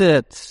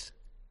elicit.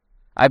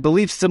 I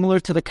believe similar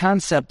to the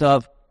concept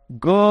of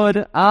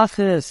good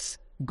achis,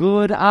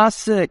 good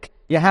asik.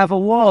 You have a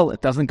wall,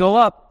 it doesn't go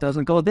up,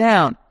 doesn't go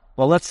down.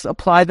 Well, let's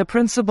apply the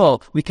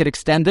principle. We could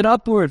extend it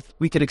upward,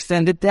 we could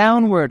extend it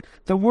downward.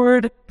 The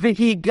word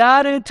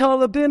v'higadet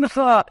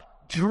lebincha,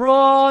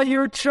 draw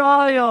your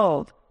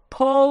child,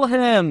 pull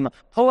him,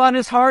 pull on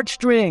his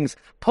heartstrings,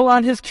 pull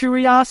on his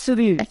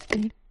curiosity.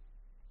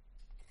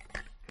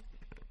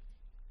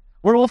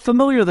 We're all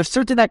familiar. There's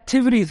certain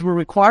activities we're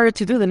required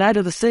to do the night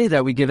of the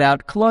Seder. We give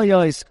out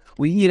kloyos.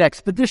 We eat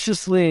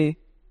expeditiously.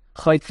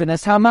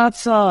 Chaytfines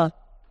hamatzah.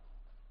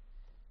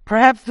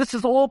 Perhaps this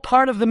is all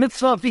part of the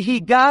mitzvah of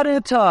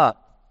vihigadeta.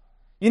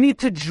 You need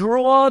to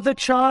draw the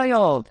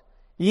child.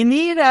 You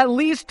need at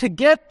least to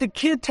get the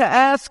kid to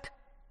ask,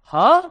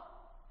 huh?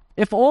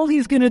 If all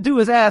he's going to do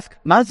is ask,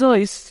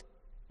 mazois,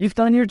 you've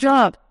done your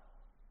job.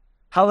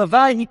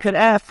 Halavai, he could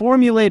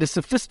formulate a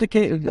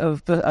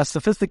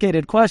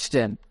sophisticated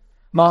question.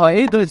 But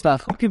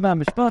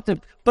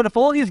if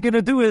all he's going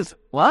to do is,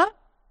 what?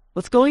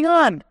 What's going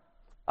on?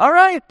 All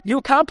right, you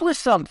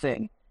accomplished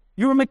something.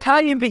 You were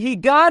Mekayim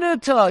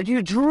v'higadata.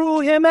 You drew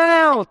him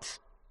out.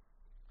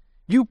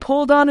 You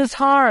pulled on his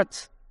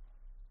heart.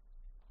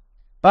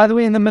 By the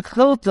way, in the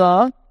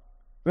Mechilta,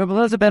 Rabbi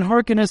Eliezer ben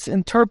Horkinus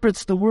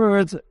interprets the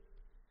words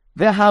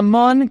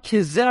V'hamon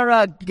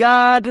kizera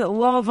Gad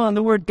Lavan.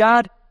 The word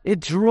God, it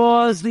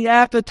draws the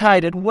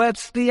appetite. It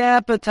whets the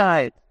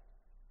appetite.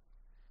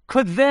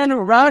 Could then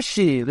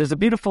Rashi, there's a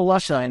beautiful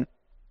lashon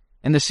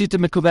in the Shita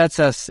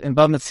Mekubetzes in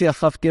Bava Metzia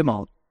Chaf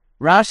Gimel.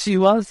 Rashi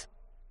was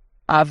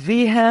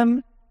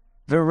Avihem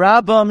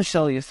v'Rabam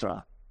Shel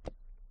Yisra,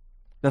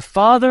 the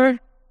father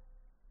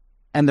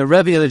and the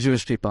Rebbe of the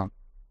Jewish people.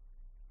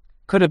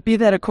 Could it be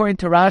that according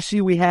to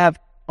Rashi we have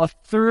a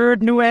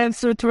third new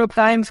answer to Reb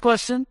Chaim's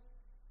question?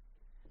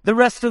 The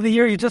rest of the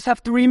year you just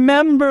have to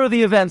remember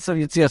the events of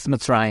Yetzias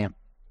Mitzrayim.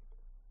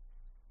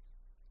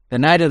 The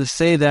night of the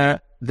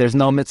Seder, there's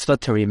no mitzvah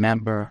to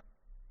remember.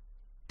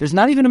 There's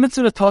not even a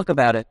mitzvah to talk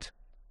about it.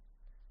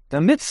 The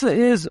mitzvah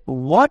is,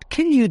 what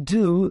can you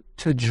do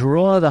to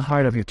draw the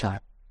heart of your child?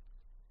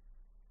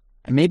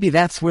 And maybe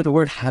that's where the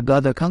word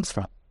Haggada comes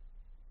from.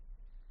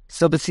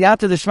 So,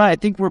 b'siyata d'shma, I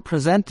think we're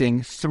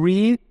presenting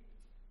three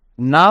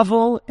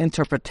novel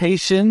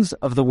interpretations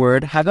of the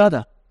word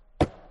Haggada.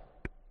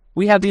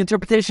 We have the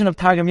interpretation of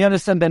Targum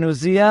Yonasan ben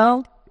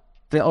Uziel,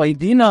 the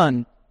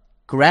oidinon,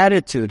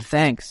 gratitude,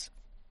 thanks.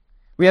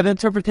 We have the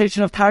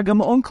interpretation of Targum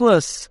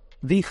Onkelos,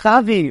 the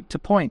chavi, to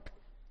point.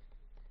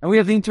 And we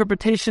have the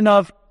interpretation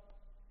of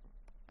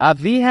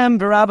Avihem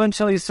v'Rabban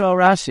Shel Yisrael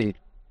Rashi.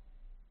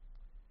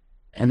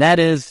 And that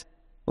is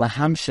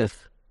lahamshich,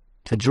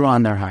 to draw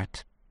on their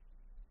heart.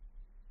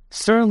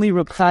 Certainly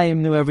Reb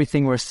Chaim knew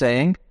everything we're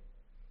saying.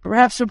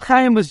 Perhaps Reb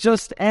Chaim was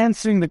just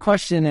answering the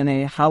question in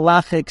a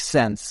halachic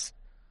sense.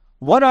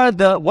 What are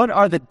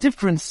the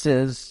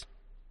differences?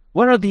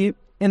 What are the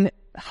in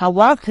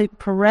halachic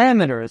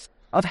parameters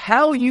of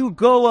how you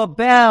go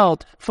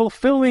about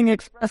fulfilling,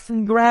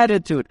 expressing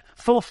gratitude,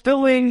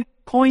 fulfilling,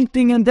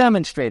 pointing and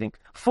demonstrating,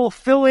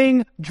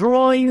 fulfilling,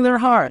 drawing their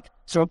heart?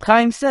 So Reb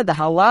Chaim said the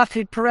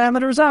halachic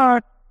parameters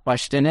are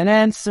question and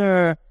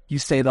answer. You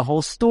say the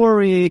whole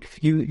story.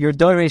 You're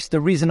doresh the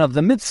reason of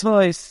the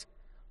mitzvahs.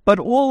 But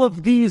all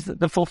of these,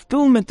 the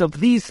fulfillment of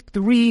these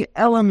three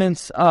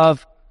elements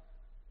of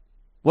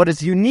what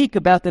is unique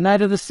about the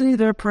night of the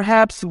Seder,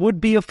 perhaps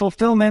would be a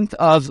fulfillment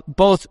of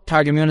both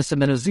Targum Yonasan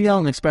ben Uziel,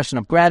 an expression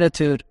of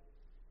gratitude,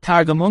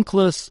 Targum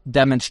Onkelos,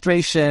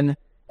 demonstration,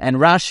 And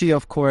Rashi,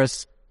 of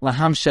course,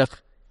 Lahamshech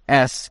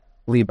es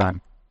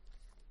Liban.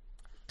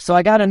 So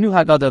I got a new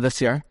Haggada this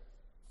year.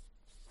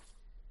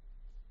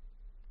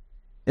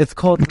 It's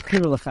called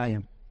Mechir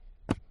L'Chaim,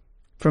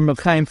 from Reb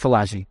Chaim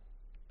Falaji.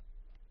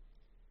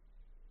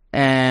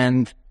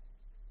 And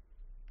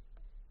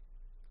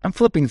I'm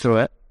flipping through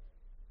it,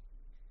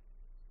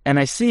 and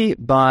I see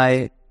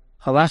by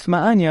Halach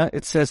Ma'anya,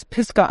 it says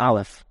Piska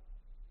Aleph.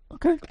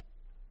 Okay.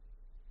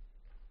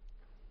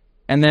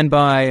 And then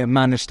by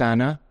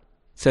Manishtana, it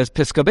says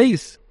Piska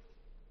Beis.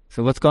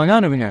 So what's going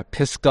on over here?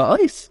 Piska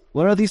Ois.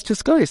 What are these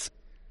Piska Ois?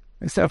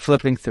 I start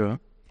flipping through.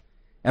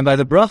 And by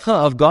the bracha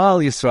of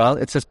Gaal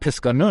Yisrael, it says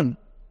Piska Nun.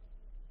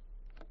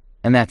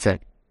 And that's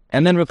it.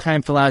 And then Reb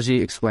Chaim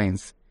Falaji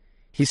explains.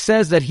 He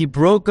says that he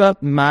broke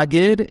up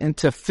Magid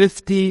into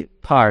 50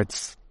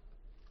 parts.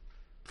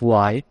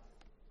 Why?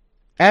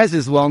 As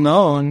is well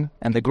known,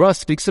 and the Gra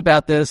speaks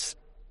about this,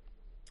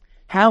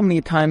 how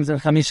many times in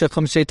Chamisha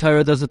Chumshei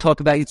Torah does it talk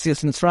about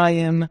Yitzias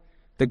Mitzrayim?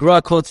 The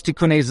Gra quotes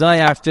Tikunei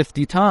Zayar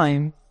 50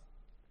 times.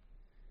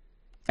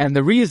 And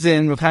the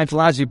reason Reb Chaim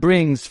Falaji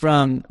brings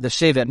from the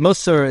Shevet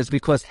Musar is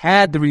because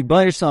had the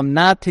Rebbeinu Shalom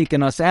not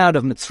taken us out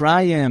of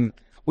Mitzrayim,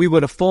 we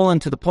would have fallen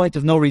to the point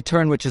of no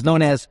return, which is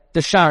known as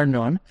the Shar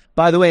Nun.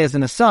 By the way, as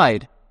an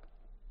aside,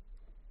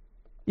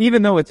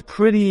 even though it's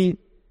pretty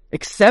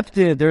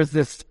accepted, there's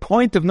this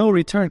point of no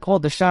return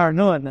called the Shar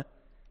Nun.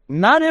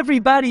 Not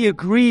everybody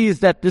agrees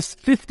that this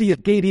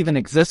 50th gate even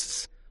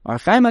exists. Our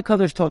Chaim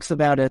HaKadosh talks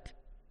about it.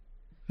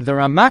 The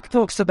Ramak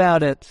talks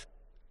about it.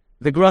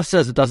 The Gra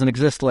says it doesn't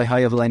exist,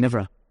 Le'haya v'lei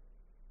nivra.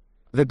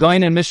 The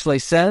Gaon in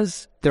Mishlei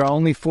says there are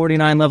only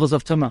 49 levels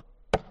of Tumah.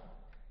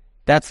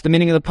 That's the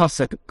meaning of the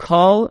pasuk.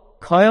 Kol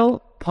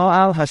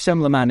pa'al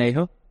Hashem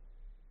l'manehu.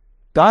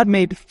 God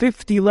made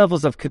 50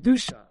 levels of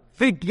kedusha.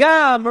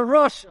 V'gam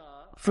Rasha.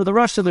 For the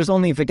Rasha, there's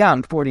only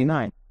v'gam,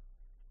 49.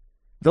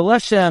 The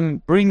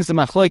Leshem brings the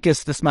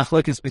machlokes, this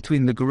machlokes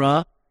between the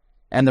Gra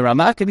and the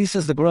Ramak, and he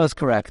says the Gra is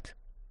correct.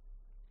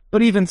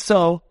 But even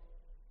so,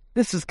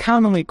 this is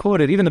commonly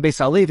quoted, even the Beis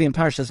Halevi in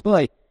Parshas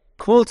Boy,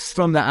 quotes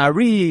from the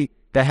Ari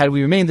that had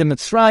we remained in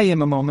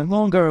Mitzrayim a moment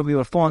longer, we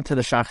would fall into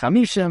the Shar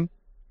Chamishim.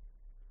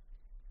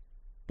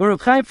 But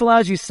Reb Chaim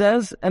Falaji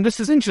says, and this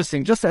is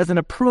interesting, just as an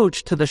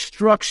approach to the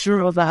structure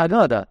of the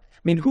Haggada. I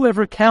mean,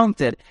 whoever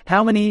counted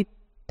how many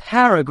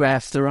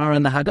paragraphs there are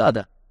in the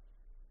Haggada?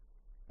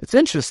 It's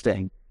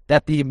interesting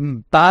that the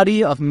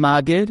body of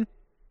Magid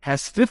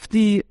has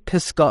 50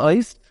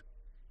 piska'os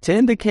to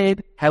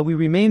indicate how we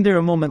remained there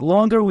a moment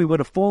longer, we would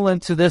have fallen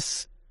to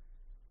this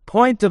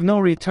point of no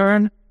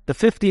return, the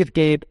 50th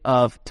gate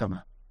of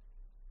Tumah.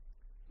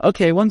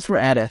 Okay, once we're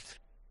at it.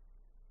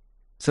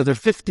 So there are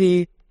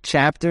 50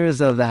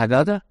 chapters of the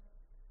Haggada.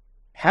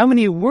 How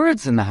many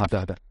words in the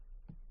Haggada?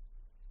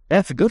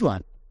 That's a good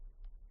one.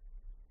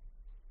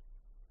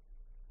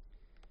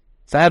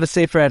 So I have a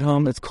sefer at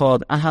home. It's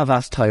called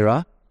Ahavas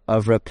Torah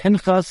of Reb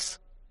Pinchas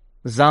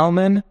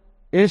Zalman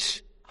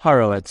Ish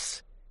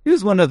Horowitz. He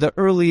was one of the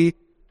early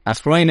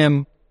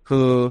Achronim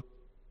who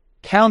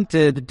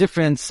counted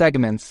different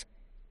segments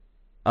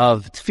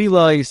of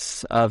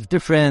tefillos, of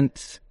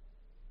different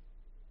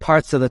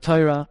parts of the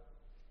Torah.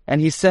 And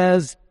he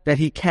says that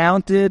he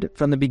counted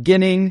from the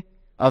beginning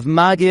of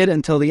Magid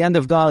until the end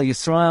of Gaal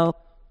Yisrael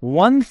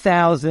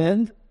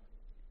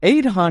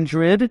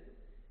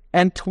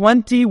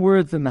 1,820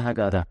 words in the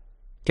Haggada.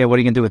 Okay, what are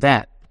you going to do with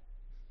that?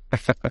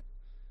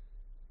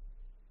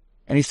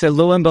 And he said,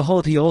 lo and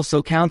behold, he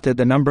also counted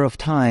the number of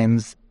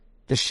times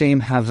the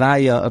Shem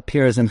Havaya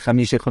appears in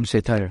Chamisha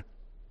Chumshei Torah.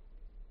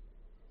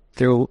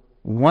 There were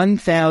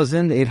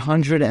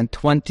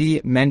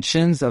 1,820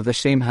 mentions of the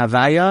Shem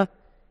Havaya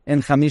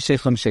in Chamisha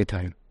Chumshei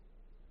Torah.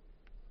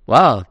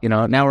 Wow,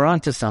 now we're on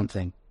to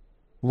something.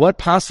 What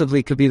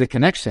possibly could be the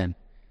connection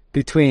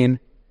between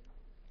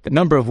the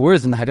number of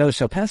words in the Haggadah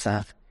Shel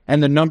Pesach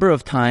and the number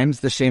of times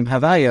the Shem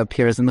Havaya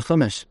appears in the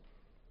Chumash?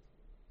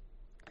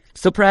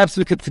 So perhaps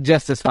we could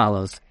suggest as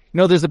follows.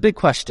 There's a big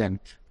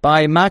question.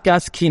 By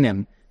Makas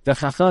Kinim, the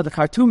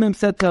Khartoumim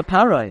said to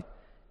Parai,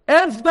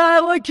 Ezba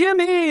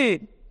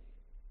Elokimi!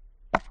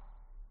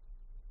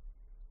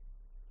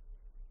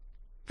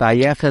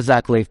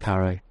 Vayechazak lev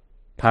Parai.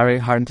 Parai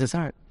hardened his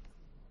heart.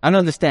 I don't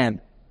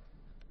understand.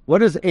 What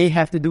does A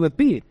have to do with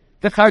B?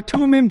 The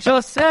Khartoumim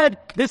just said,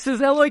 this is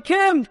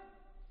Elokim.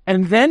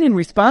 And then in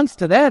response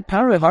to that,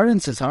 Parai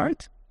hardens his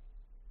heart?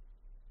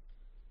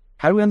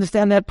 How do we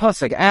understand that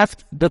pasuk?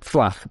 Ask the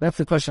tzlach. That's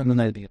the question of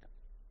the night.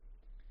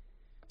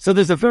 So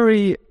there's a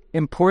very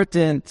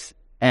important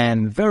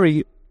and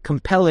very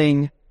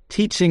compelling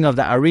teaching of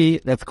the Ari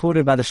that's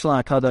quoted by the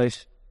Shlach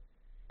HaKadosh.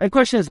 The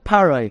question is,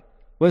 Parai,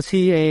 was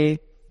he a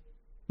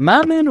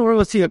mammon or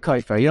was he a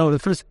kaifer? The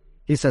first,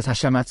 he says,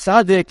 Hashem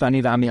at-tzadik,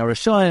 v'ani v'ami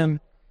arashoim.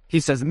 He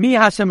says, mi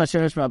Hashem asher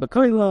yishma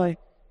b'koiloi.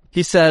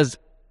 He says,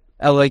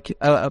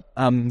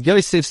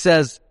 Yosef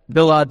says,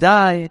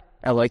 biladai.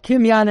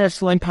 Elokim Yanesh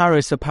Loim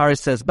Paris, so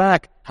Paris says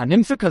back,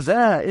 Hanimfa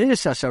Kazeh,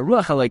 Ish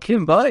Asharuach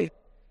Elokim Boy.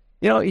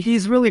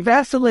 He's really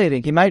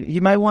vacillating. He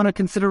might want to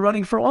consider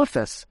running for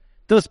office.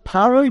 Does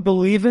Paroi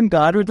believe in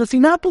God or does he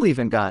not believe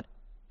in God?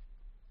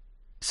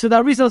 So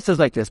the Arizal says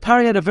like this.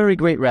 Pari had a very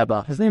great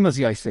Rebbe. His name was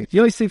Yosef.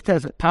 Yosef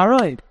says,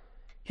 Paroi,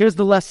 here's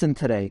the lesson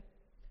today.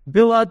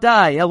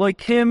 Biladai,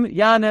 Elokim,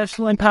 Yanesh,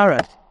 Len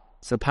Paroi.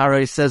 So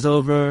Paroi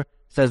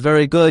says,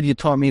 very good, you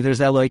taught me there's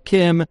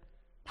Elokim.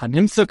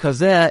 Hanimsa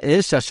Kazeh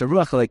is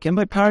Shasharuach Elokim,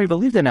 but Pari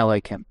believed in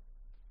Elokim.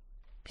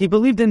 He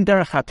believed in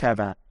Derech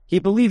HaTeva. He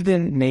believed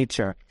in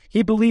nature.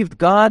 He believed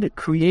God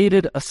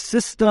created a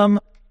system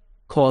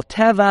called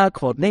Teva,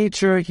 called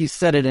nature. He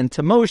set it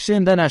into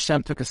motion. Then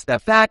Hashem took a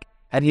step back,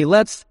 and he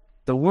lets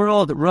the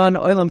world run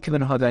Olam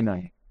Kivin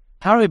Hodainai.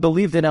 Pari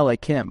believed in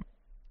Elokim.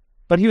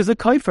 But he was a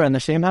kaifer in the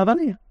Shem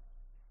Havani.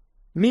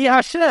 Mi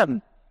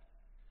Hashem.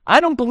 I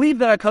don't believe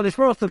that HaKadosh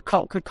Baruch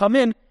Hu could come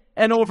in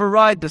and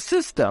override the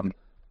system.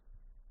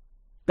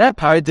 That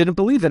Pari didn't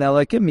believe in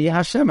Elokim. Mi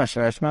Hashem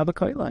Asher Eshma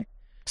B'Koilai.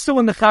 So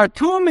when the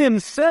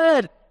Chartumim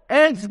said,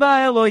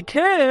 Etzba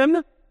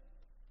Elokim,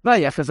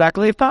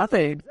 exactly.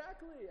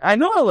 I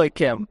know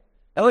Elokim.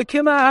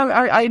 Elokim,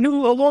 I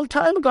knew a long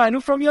time ago. I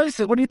knew from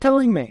Yosef. What are you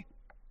telling me?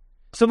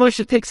 So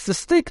Moshe takes the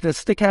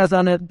stick has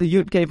on it the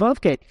Yud Kei Vav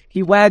Kei.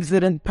 He wags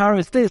it in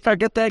Paro's face. Start,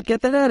 get that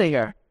out of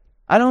here.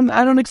 I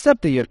don't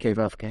accept the Yud Kei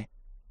Vav Kei.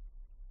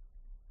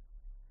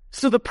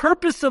 So the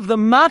purpose of the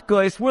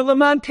Makos were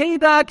Leman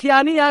Teda Ki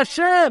Ani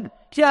Hashem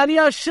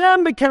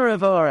B'Kerev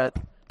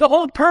Haaretz. The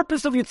whole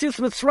purpose of Yetzias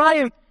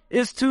Mitzrayim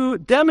is to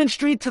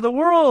demonstrate to the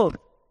world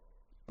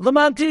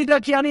Leman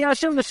Teda Ki Ani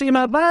Hashem L'Shem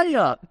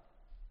Havaya.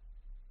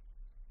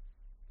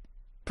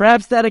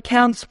 Perhaps that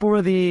accounts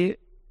for the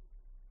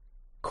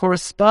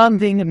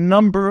corresponding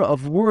number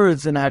of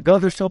words in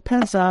Haggada Shel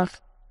Pesach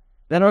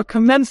that are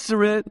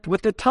commensurate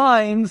with the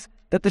times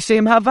that the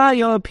Shem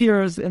Havaya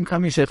appears in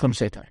Chamishei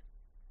Chumshei.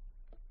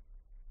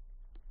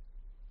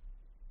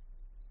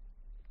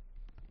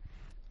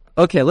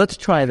 Okay, let's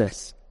try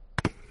this.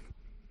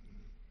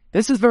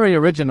 This is very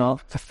original.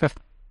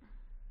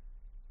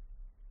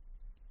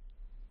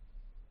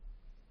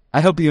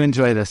 I hope you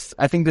enjoy this.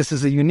 I think this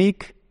is a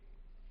unique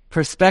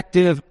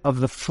perspective of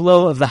the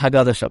flow of the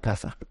Haggada Shel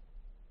Pesach.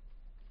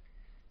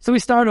 So we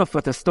start off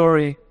with a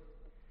story.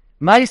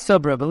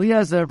 Ma'aseh Rabbi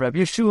Eliezer, Rabbi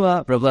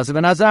Yeshua, Rabbi Elazar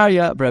ben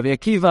Azariah, Rabbi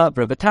Akiva,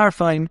 Rabbi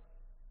Tarfon.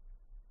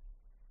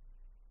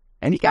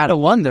 And you gotta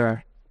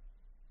wonder.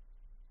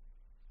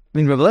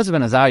 Rabbi Elazar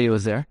ben Azariah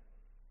was there.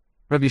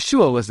 Rabbi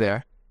Yeshua was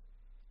there.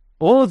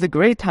 All of the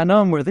great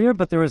Tanaim were there,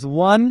 but there was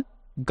one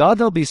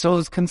Gadol B'Yisrael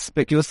who's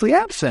conspicuously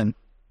absent.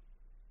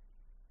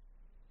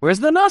 Where's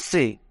the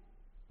Nasi?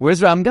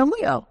 Where's Ram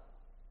Gamliel?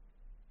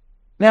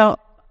 Now,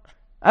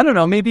 I don't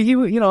know, maybe he,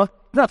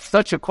 not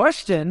such a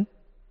question.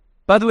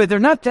 By the way, there are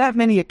not that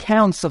many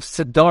accounts of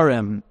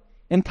Siddharim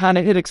in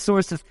Tanaitic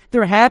sources.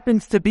 There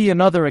happens to be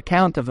another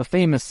account of a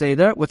famous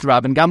Seder with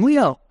Rabban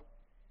Gamliel,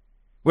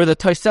 where the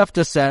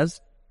Tosefta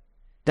says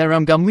that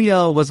Ram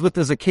Gamliel was with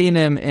the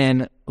Zakenim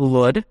in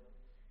Lud.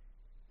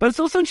 But it's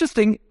also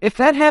interesting, if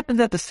that happened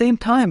at the same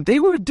time,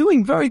 they were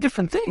doing very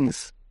different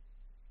things.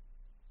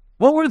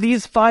 What were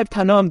these 5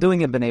 Tanaim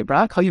doing in Bnei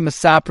Brak? Hayu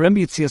Mesaprim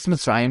Yitzias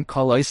Mitzrayim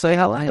Kol Oisei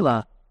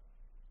Halayla.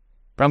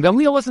 Ram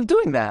Gamliel wasn't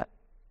doing that.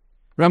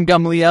 Ram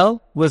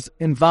Gamliel was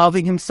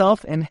involving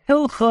himself in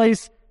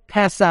Hilchos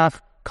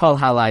Pesach Kol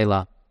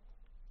Halayla.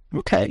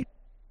 Okay.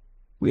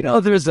 We know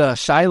there's a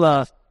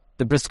Shaila.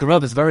 The Brisker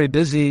Rav is very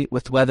busy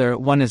with whether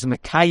one is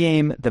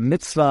Mekayim, the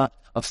mitzvah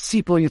of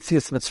Sipur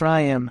Yitzias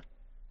Mitzrayim,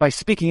 by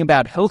speaking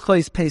about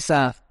Hilchos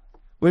Pesach,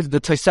 where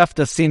the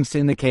Tosefta seems to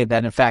indicate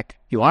that, in fact,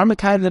 you are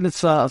Mekayim the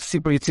mitzvah of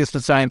Sipur Yitzias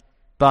Mitzrayim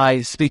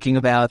by speaking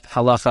about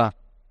halacha.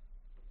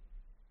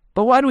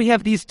 But why do we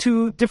have these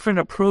two different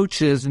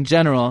approaches in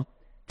general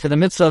to the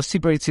mitzvah of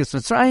Sipur Yitzias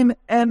Mitzrayim,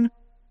 and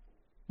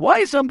why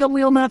is Ram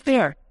Gamliel not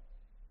there?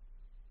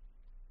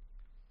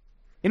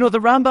 The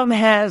Rambam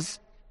has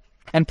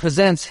and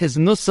presents his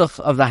nusach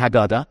of the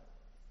Haggada,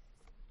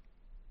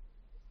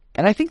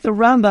 and I think the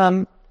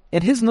Rambam,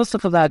 in his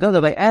nusach of the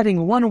Haggada, by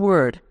adding one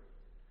word,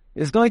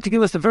 is going to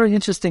give us a very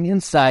interesting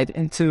insight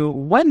into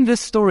when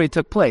this story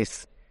took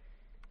place.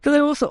 Because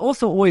I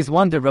also always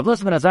wondered, Rabbi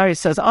Elazar ben Azariah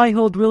says, I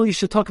hold really you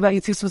should talk about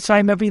Yitzias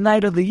Mitzrayim every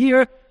night of the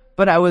year,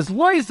 but I was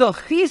loy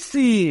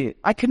zachisi.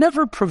 I could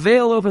never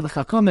prevail over the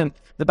Chachamim.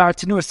 The Bar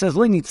Tinur says,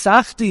 lo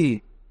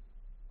nitzachti.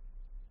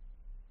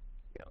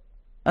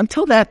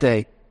 Until that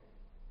day,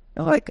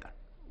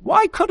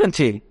 why couldn't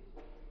he?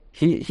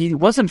 He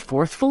wasn't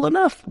forceful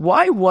enough.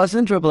 Why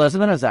wasn't Rabbi Elazar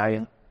ben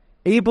Azariah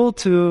able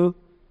to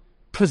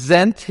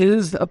present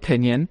his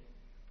opinion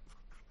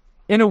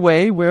in a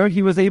way where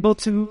he was able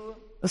to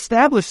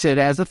establish it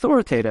as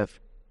authoritative?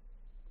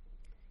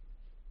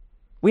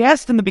 We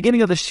asked in the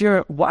beginning of the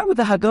shir, why would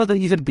the Haggada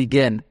even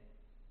begin?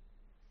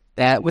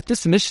 That with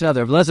this Mishnah,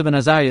 the Rabbi Elazar ben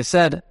Azariah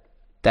said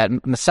that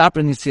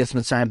Mesaprin Yitzias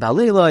Mitzrayim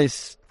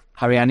Ba'leilos,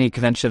 Hariani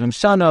Kven Shevim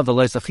Shana,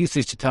 V'lois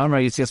Achisi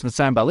Chitamra Yitzias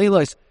Mitzrayim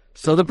Ba'leilos.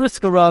 So the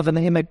Brisker Rav and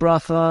the Himek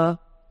Bracha,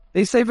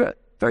 they say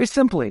very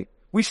simply,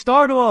 we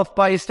start off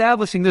by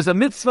establishing there's a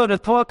mitzvah to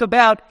talk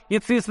about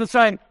Yitzias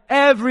Mitzrayim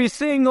every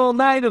single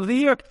night of the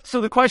year. So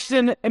the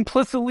question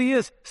implicitly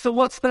is, so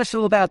what's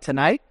special about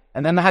tonight?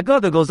 And then the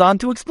Haggada goes on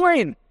to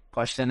explain.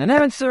 question and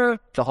answer,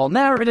 the whole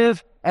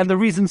narrative, and the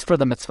reasons for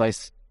the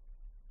mitzvahs.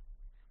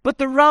 But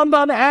the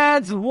Rambam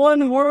adds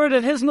one word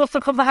in his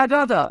nusach of the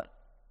Haggada.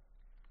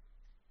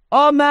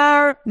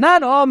 Omar,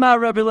 not Omar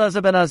Rabbi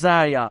Eliezer ben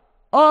Azariah.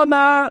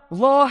 Omar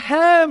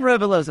lohem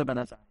Rabbi Eliezer ben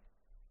Azariah.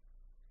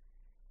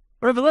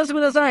 Rabbi Eliezer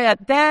ben Azariah,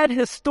 at that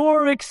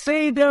historic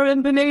Seder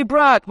in Bnei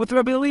Brak with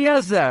Rabbi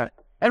Eliezer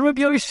and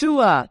Rabbi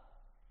Yeshua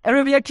and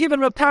Rabbi Akiva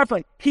and Rabbi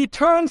Tarfon, he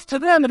turns to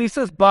them and he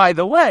says, by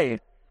the way,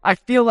 I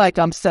feel like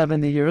I'm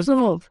 70 years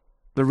old,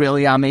 but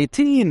really I'm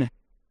 18.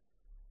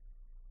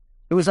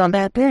 It was on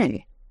that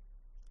day.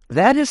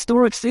 That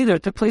historic Seder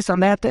took place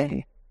on that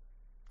day.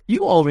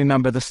 You all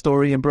remember the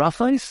story in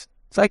Brachos.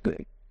 It's like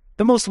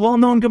the most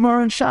well-known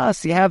Gemara in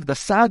Shas. You have the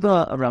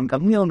saga around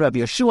Gamliel and Rabbi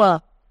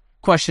Yeshua.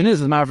 Question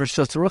is Mar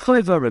Rishus or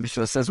Rechoiva? Rabbi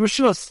Yeshua says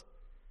Rishus.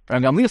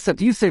 Rabbi Gamliel said,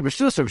 do you say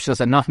Rishus? Rabbi Yeshua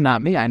said, no,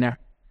 not me, I know.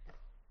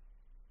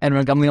 And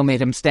Rabbi Gamliel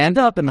made him stand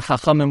up, and the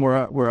Chachamim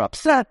were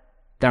upset.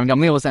 Rabbi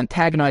Gamliel was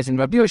antagonizing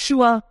Rabbi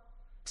Yeshua.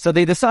 So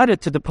they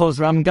decided to depose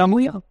Rabbi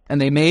Gamliel,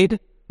 and they made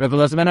Rabbi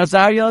Eliezer ben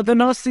Azariah the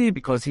Nasi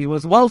because he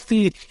was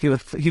wealthy. He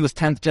was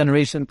 10th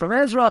generation from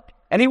Ezra,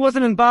 and he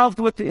wasn't involved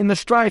in the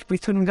strife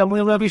between Gamliel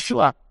and Rabbi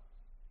Yeshua.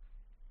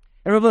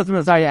 And Rabbi Eliezer ben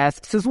Azariah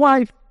asks his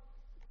wife,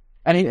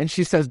 and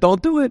she says,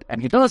 don't do it.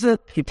 And he does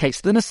it. He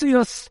takes the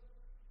Nasius.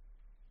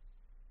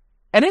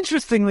 And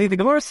interestingly, the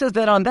Gemara says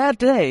that on that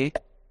day,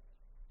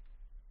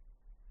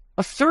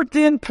 a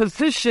certain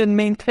position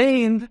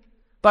maintained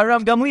by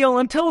Rav Gamliel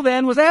until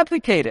then was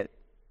abdicated.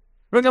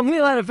 Rav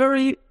Gamliel had a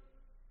very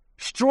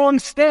strong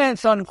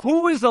stance on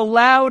who is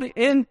allowed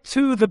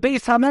into the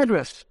Beis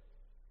HaMedrash.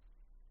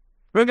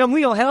 Rav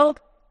Gamliel held,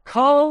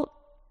 Kol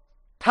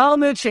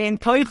Talmud she'en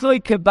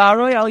toichloi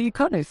kebaroi al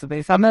yikonis, the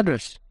Beis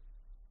HaMedrash.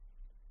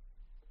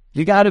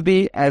 You got to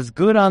be as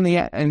good on the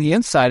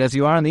inside as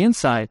you are on the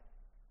inside,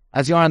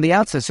 as you are on the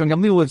outside. So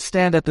Gamliel would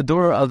stand at the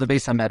door of the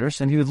Beis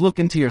HaMedrash, and he would look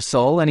into your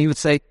soul, and he would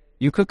say,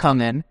 you could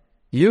come in,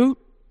 you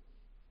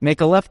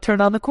make a left turn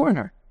on the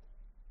corner.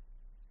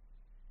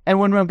 And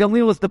when Rav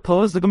Gamliel was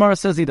deposed, the Gemara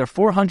says either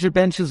 400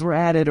 benches were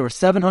added or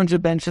 700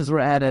 benches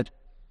were added,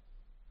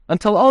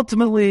 until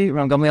ultimately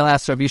Rav Gamliel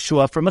asked Rav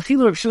Yeshua for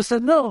Mechila. Rav Yeshua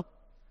said no.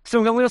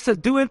 So Rav Gamliel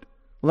said, do it,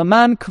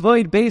 Laman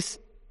Kvoid Beis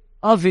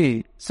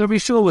Avi. So Rav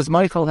Yeshua was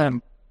Michael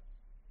him.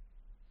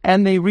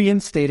 And they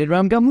reinstated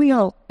Rav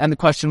Gamliel. And the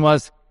question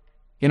was,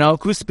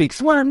 who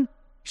speaks when?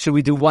 Should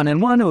we do 1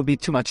 and 1? It would be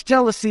too much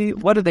jealousy.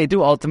 What did they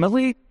do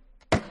ultimately?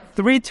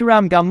 3 to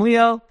Rav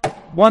Gamliel,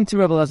 1 to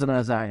Rabbi Eliezer ben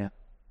Azariah.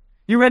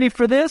 You ready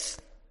for this?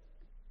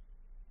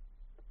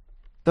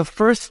 The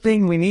first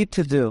thing we need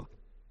to do,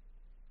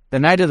 the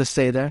night of the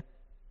Seder,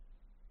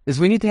 is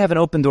we need to have an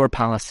open door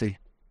policy.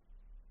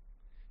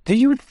 Do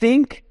you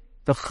think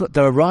the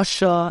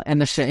Rasha and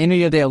the She'enu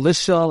Yodei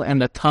Lishol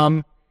and the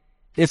Tam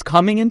is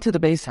coming into the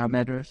Beis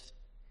HaMedrash?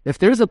 If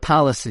there's a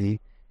policy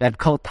that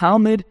Kol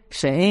Talmud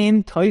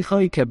she'en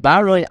toichoi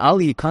kebaroi al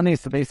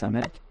yikanes the Beis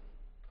HaMedrash,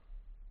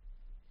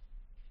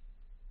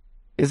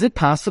 is it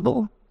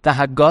possible? The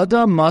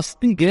Haggada must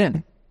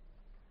begin.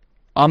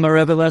 Amar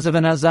Rabbi Eliezer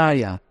ben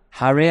Azariah,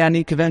 Harei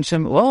ani kiven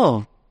shem.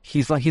 Oh,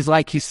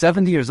 he's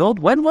 70 years old.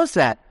 When was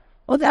that?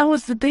 Oh, that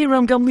was the day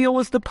Rav Gamliel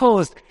was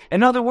deposed.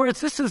 In other words,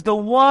 this is the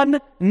one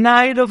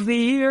night of the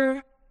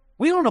year.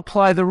 We don't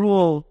apply the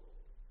rule,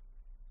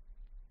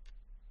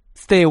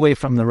 stay away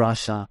from the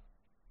Rasha.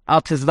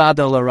 Al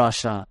tizvado la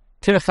Rasha.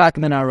 Tirchak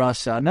min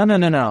ha-Rasha.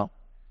 No.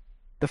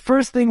 The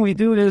first thing we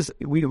do is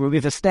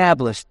we've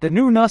established the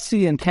new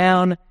Nasi in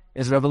town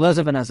is Rabbi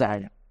Eliezer ben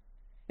Azariah.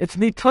 It's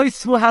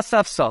mitoisvu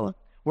hasafsal.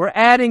 We're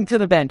adding to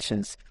the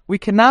benches. We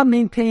cannot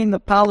maintain the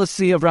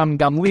policy of Rav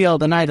Gamliel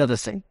the night of the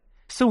Seder.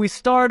 So we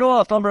start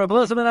off on Rabbi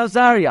Eliezer ben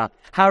Azariah.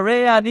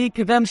 Harei ani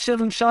kivem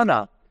shivim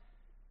shana.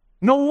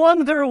 No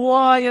wonder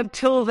why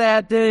until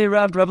that day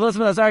Rabbi Eliezer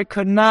ben Azariah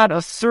could not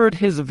assert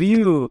his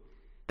view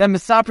that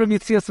Misaprim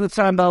Yitzias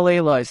Mitzrayim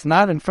Ba'Leilah is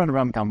not in front of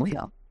Rav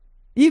Gamliel.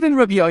 Even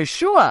Rabbi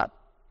Yeshua,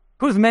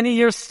 who's many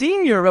years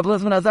senior Rabbi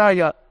Eliezer ben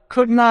Azariah,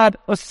 could not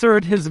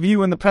assert his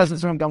view in the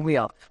presence of Rav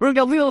Gamliel. Rav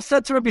Gamliel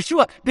said to Rabbi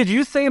Yeshua, did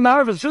you say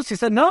Ma'ariv Rishus? He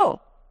said, no.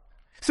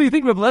 So you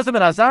think Rabbi Eliezer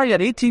ben Azariah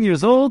at 18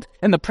 years old,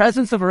 in the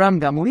presence of Rav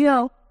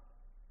Gamliel,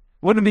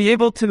 wouldn't be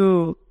able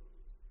to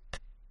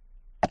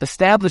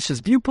establish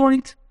his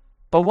viewpoint?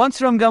 But once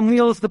Rav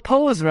Gamliel is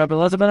deposed, Rabbi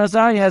Eliezer ben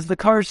Azariah has the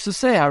courage to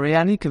say,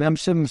 Ariani kivem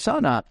shivim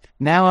shana.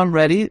 Now I'm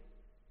ready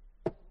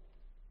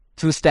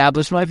to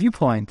establish my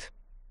viewpoint.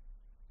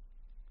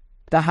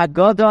 The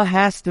Haggada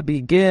has to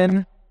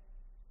begin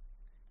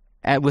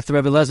with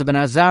Rabbi Eliezer ben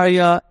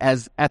Azariah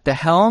as at the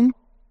helm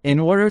in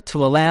order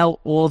to allow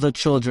all the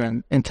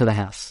children into the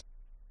house.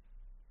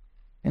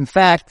 In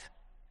fact,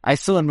 I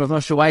saw in Rav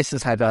Moshe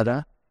Weiss's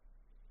Haggada,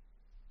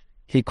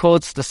 he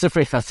quotes the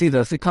Sifrei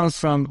Chasidus. It comes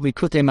from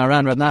Likutei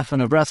Maran Rav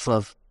Nachman of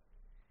Breslov.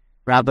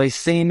 Rabbi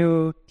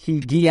Seinu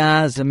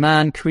higia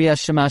zeman kriya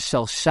shema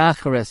shel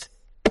shacharis.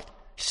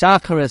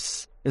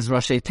 Shacharis is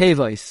Rashi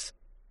Tevois.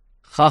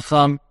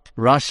 Chacham,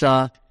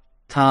 Rasha,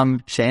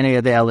 Tam,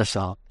 she'enu yodei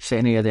lishol.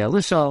 She'enu yodei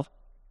lishol.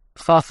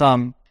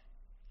 Chacham,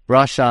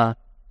 Rasha,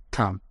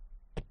 Tam.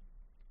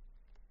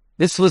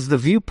 This was the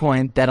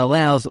viewpoint that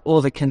allows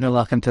all the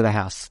kinderlach into the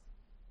house.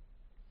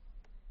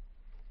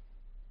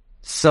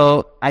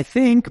 So I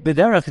think,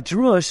 b'derech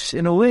drush,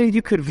 in a way,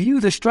 you could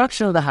view the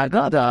structure of the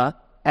Haggada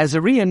as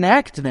a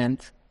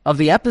reenactment of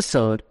the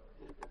episode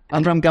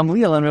on Ram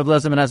Gamliel and Reb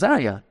Eliezer ben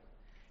Azariah.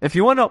 If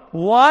you want to know,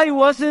 why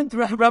wasn't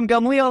Ram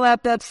Gamliel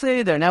at that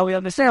Seder? Now we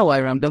understand why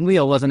Ram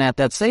Gamliel wasn't at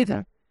that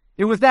Seder.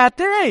 It was that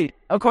day.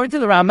 According to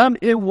the Rambam,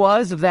 it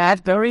was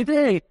that very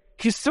day.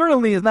 He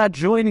certainly is not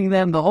joining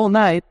them the whole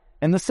night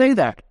in the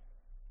Seder.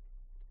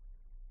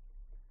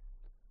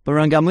 But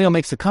Ram Gamliel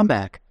makes a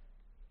comeback.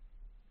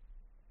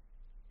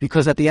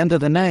 Because at the end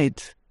of the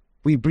night,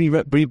 we bring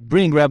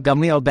Reb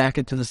Gamliel back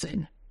into the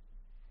scene.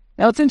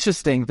 Now it's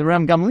interesting. The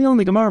Ram Gamliel in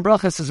the Gemara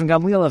Brachas is Ram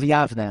Gamliel of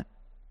Yavne.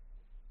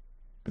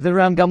 The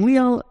Ram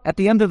Gamliel at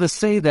the end of the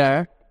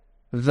Seder,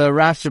 the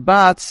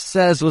Rashbat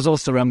says was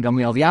also Ram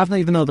Gamliel of Yavne,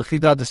 even though the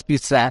Chida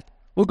disputes that.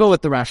 We'll go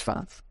with the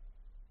Rashbat.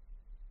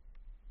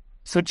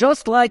 So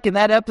just like in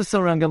that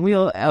episode, Ram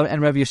Gamliel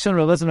and Rav Yeshua,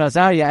 Rav Eliezer ben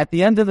Azariah, at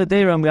the end of the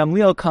day, Ram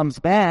Gamliel comes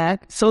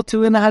back. So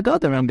too in the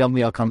Haggada, Ram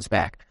Gamliel comes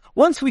back.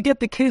 Once we get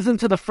the kids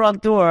into the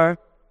front door,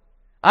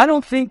 I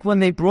don't think when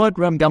they brought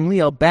Ram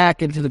Gamliel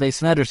back into the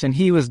Beis Medrash and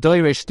he was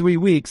doirish 3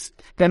 weeks,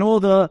 then all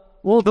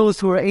those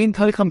who were Ein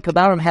Toicham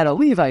Kadarim had to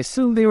leave. I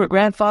assume they were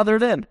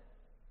grandfathered in.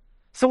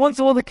 So once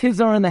all the kids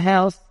are in the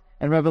house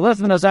and Rav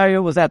Eliezer ben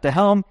Azariah was at the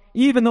helm,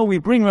 even though we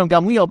bring Ram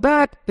Gamliel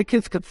back, the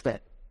kids could stay.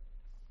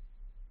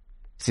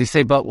 So you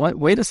say, but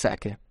wait a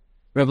second.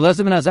 Rav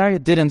Eliezer ben Azariah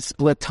didn't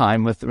split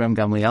time with Ram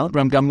Gamliel.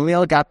 Ram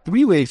Gamliel got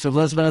 3 weeks. Rav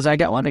Eliezer ben Azariah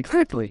got 1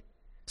 exactly.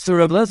 So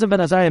Rav Eliezer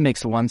ben Azariah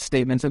makes one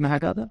statement in the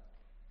Haggada.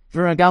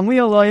 Ram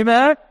Gamliel lo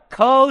yimer,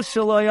 kol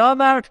shelo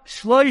yamar,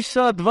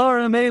 shloisha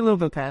dvarim elu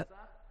b'pesach,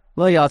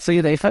 lo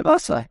yatsa yedei chai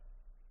basai.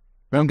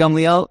 Ram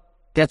Gamliel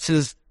gets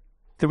his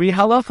 3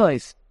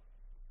 halachos.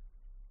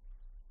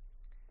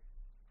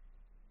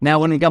 Now,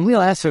 when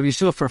Gamliel asked Rav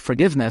Yeshua for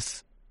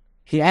forgiveness,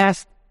 he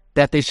asked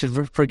that they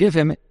should forgive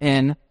him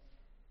in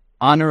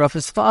honor of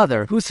his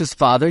father. Who's his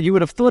father? You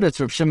would have thought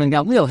it's Rav Shimon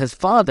Gamliel. His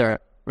father,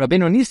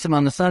 Rabbeinu Nisim,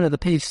 on the side of the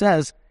page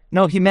says,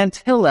 no, he meant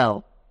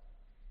Hillel.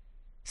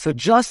 So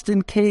just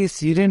in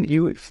case you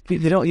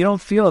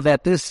don't feel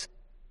that this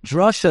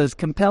drasha is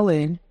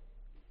compelling,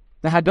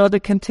 the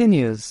Haggada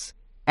continues.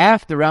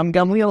 After Ram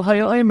Gamliel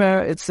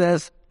Hayomer, it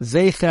says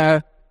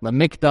Zecher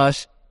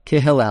LaMikdash Ki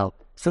Hillel.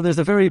 So there's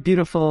a very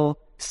beautiful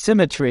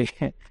symmetry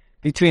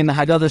between the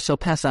Haggada Shel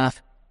Pesach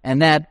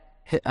and that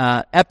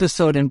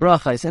episode in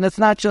Brachos. And it's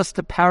not just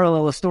to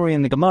parallel a story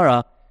in the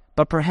Gemara,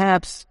 but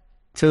perhaps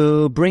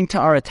to bring to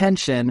our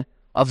attention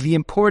of the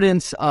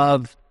importance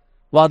of,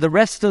 while the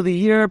rest of the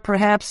year,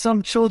 perhaps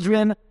some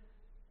children,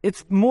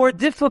 it's more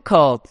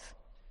difficult.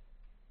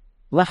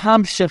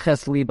 Lahamshech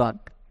es liban,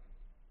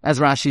 as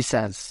Rashi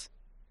says.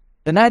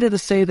 The night of the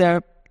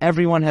Seder,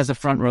 everyone has a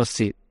front row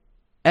seat.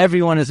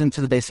 Everyone is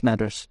into the Beis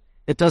Medrash.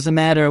 It doesn't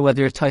matter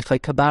whether you're Toichlei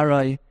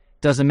Kabarai,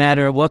 doesn't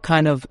matter what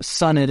kind of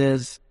sun it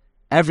is,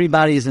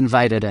 everybody is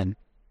invited in.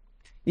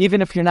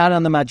 Even if you're not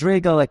on the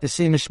Madriga, like the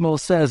Shem Shmuel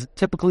says,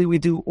 typically we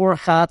do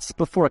Orchatz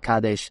before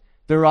Kadesh.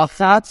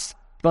 V'rachatz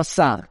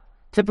basar.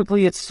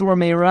 Typically it's Sur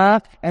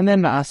Meirah and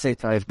then Ma'aseh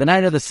Tov. The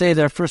night of the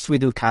Seder, first we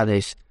do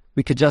Kadesh.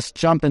 We could just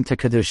jump into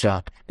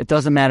Kedusha. It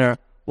doesn't matter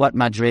what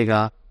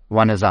Madriga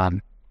one is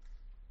on.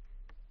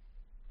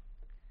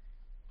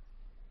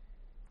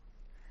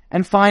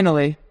 And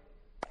finally,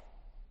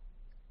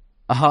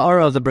 a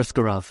ha'ara of the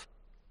Brisker Rav.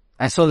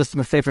 I saw this in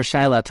the Sefer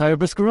Shaila. Torah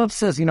Brisker Rav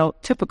says,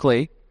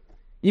 typically,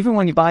 even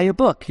when you buy a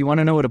book, you want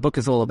to know what a book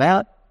is all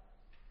about.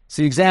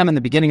 So you examine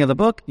the beginning of the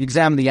book, you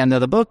examine the end of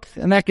the book,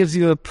 and that gives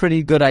you a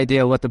pretty good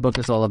idea what the book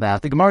is all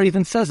about. The Gemara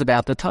even says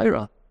about the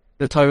Torah.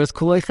 The Torah is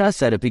Kulei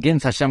Chesed. It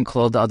begins Hashem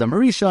Klod Adam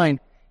Rishon.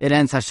 It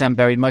ends Hashem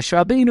buried Moshe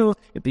Rabbeinu.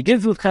 It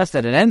begins with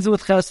Chesed. It ends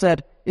with Chesed.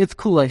 It's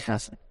Kulei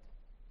Chesed.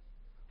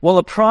 Well,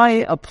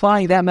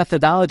 applying that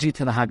methodology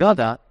to the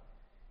Haggada,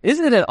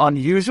 isn't it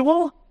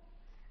unusual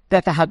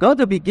that the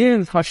Haggada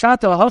begins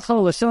Hashata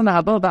Hachal Lashon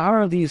Haba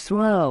Ba'ar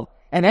Yisrael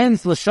and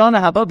ends Lashon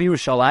Haba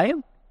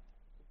B'Yerushalayim?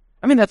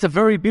 I mean, that's a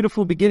very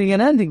beautiful beginning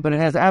and ending, but it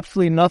has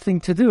absolutely nothing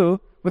to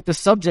do with the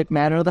subject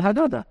matter of the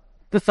Haggada.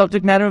 The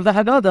subject matter of the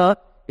Haggada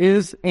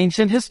is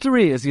ancient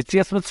history, is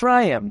Yetzias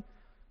Mitzrayim.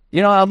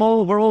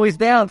 We're always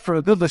down for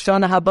a good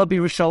Lashon Haba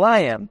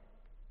B'Yerushalayim.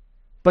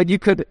 But you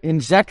could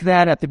inject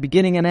that at the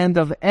beginning and end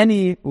of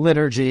any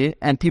liturgy,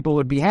 and people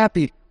would be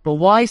happy. But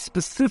why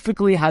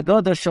specifically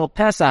Haggada Shel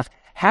Pesach?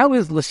 How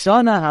is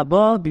Lashon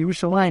Haba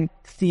B'Yerushalayim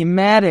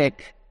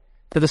thematic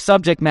to the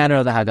subject matter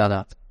of the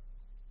Haggada?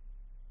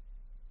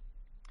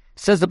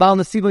 Says the Baal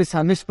Nesivos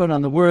HaMishpat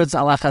on the words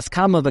Alachas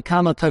Kama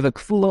V'Kama Tova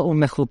Kfula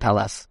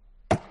U'Mechupelas.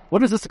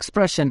 What is this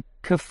expression?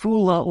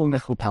 Kfula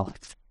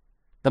U'Mechupelas.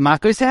 The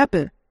Makos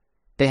happen.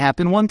 They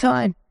happen one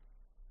time.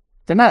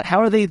 They're not. How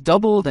are they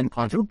doubled and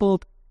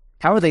quadrupled?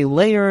 How are they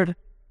layered?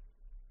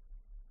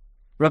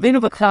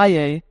 Rabbeinu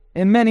B'Chaye,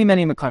 in many,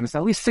 many Mekayimos,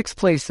 at least 6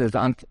 places,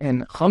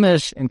 in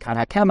Chumash, in Kan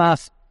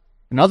HaKemas,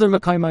 in other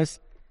Mekayimos,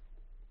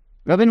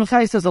 Rabbeinu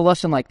B'Chaye says a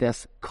lashon like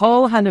this: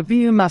 Kol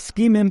Hanaviyim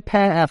Maskimim Peh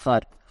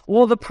Echad.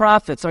 all the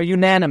prophets are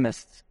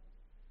unanimous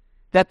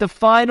that the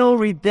final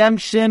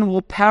redemption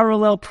will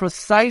parallel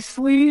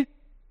precisely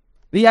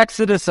the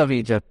exodus of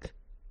Egypt.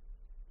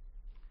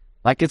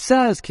 Like it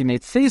says,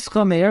 it's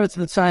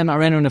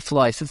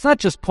not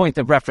just point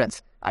of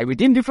reference. I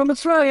redeemed you from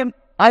Mitzrayim.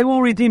 I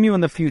will redeem you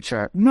in the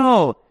future.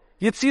 No.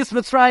 Yetzias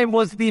Mitzrayim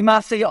was the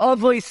Masei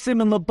Avos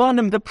Siman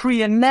Labanim, the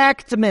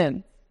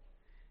pre-enactment.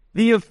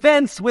 The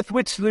events with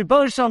which the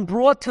Rebbe Shalom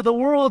brought to the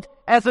world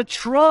as a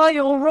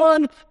trial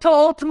run to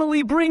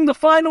ultimately bring the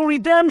final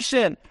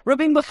redemption.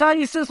 Rabbi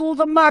Bachai says all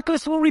the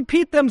makkos will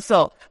repeat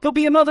themselves. There'll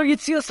be another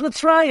Yetzias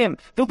Mitzrayim.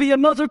 There'll be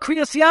another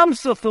Kriyas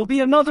Yamsuf. There'll be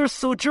another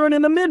sojourn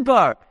in the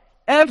Midbar.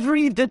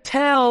 Every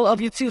detail of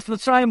Yetzias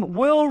Mitzrayim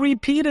will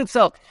repeat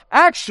itself.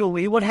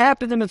 Actually, what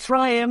happened in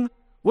Mitzrayim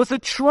was a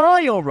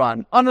trial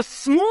run on a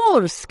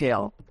smaller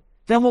scale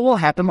than what will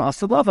happen to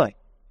Asad Lavai.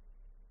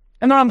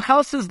 And the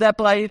Ramchal says that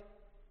by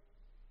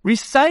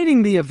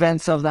reciting the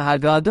events of the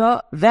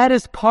Haggada, that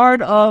is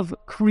part of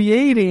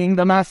creating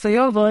the Masei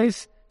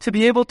Avos to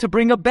be able to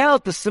bring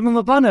about the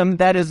Siman Labanim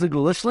that is the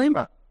Gula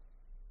Shlema.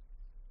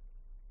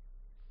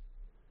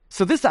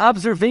 So this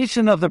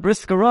observation of the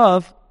Brisker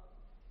Rav,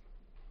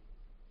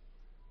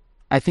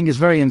 I think, is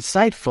very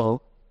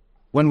insightful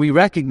when we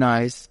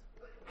recognize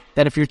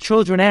that if your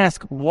children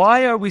ask,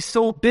 why are we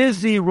so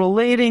busy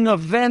relating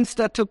events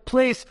that took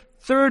place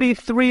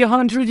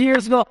 3,300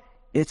 years ago?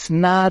 It's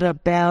not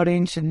about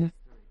ancient.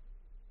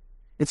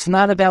 It's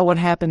not about what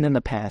happened in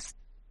the past.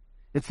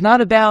 It's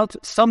not about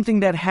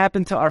something that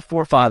happened to our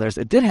forefathers.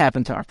 It did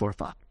happen to our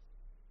forefathers.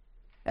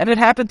 And it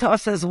happened to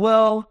us as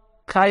well.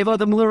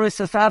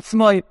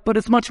 But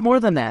it's much more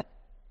than that.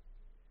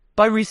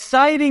 By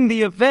reciting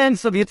the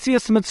events of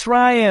Yetzias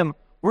Mitzrayim,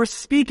 we're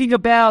speaking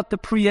about the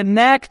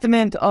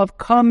pre-enactment of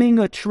coming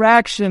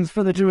attractions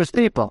for the Jewish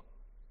people.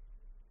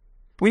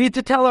 We need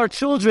to tell our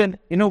children,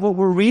 what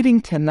we're reading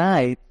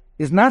tonight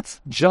is not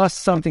just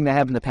something that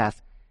happened in the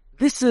past.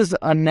 This is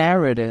a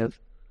narrative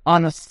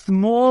on a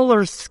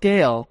smaller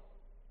scale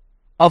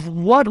of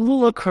what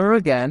will occur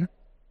again,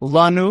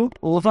 lanu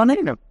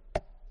ulvaneinu.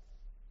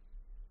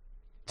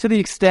 To the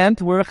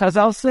extent where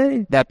Chazal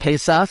say that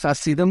Pesach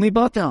asidim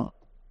libatel,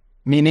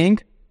 meaning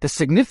the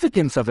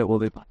significance of it will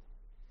be.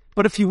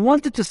 But if you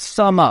wanted to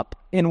sum up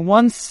in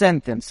one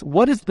sentence,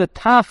 what is the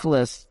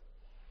tachlis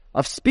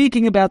of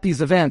speaking about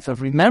these events,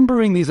 of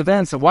remembering these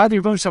events, of why the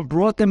Rebbe Shalom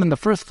brought them in the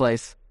first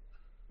place?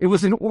 It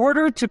was in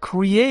order to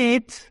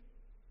create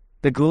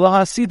the Gula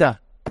Hasidah,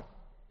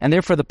 and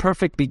therefore the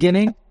perfect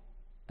beginning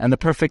and the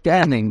perfect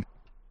ending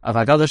of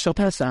Haggada Shel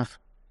Pesach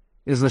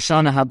is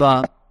Lashana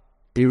Haba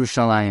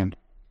Yerushalayim.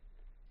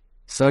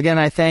 So again,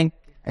 I thank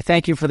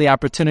you for the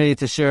opportunity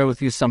to share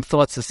with you some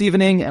thoughts this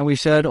evening, and we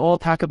should all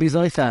taka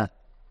bizoicha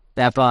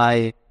that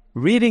by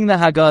reading the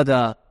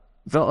Haggada,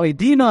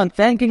 v'oidina, and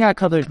thanking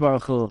HaKadosh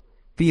Baruch Hu,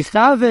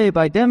 v'yichave,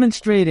 by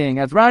demonstrating,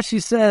 as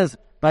Rashi says,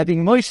 by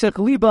being moishech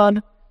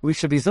liban, we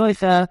should be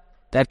zoicha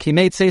that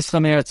kimei tzeis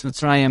chameretz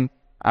Mitzrayim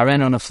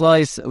aren on a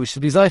flies. We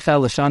should be zoicha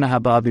l'shana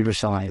haba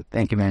b'Yerushalayim.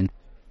 Thank you, man.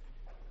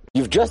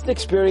 You've just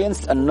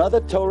experienced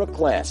another Torah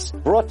class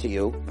brought to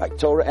you by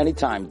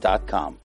TorahAnytime.com.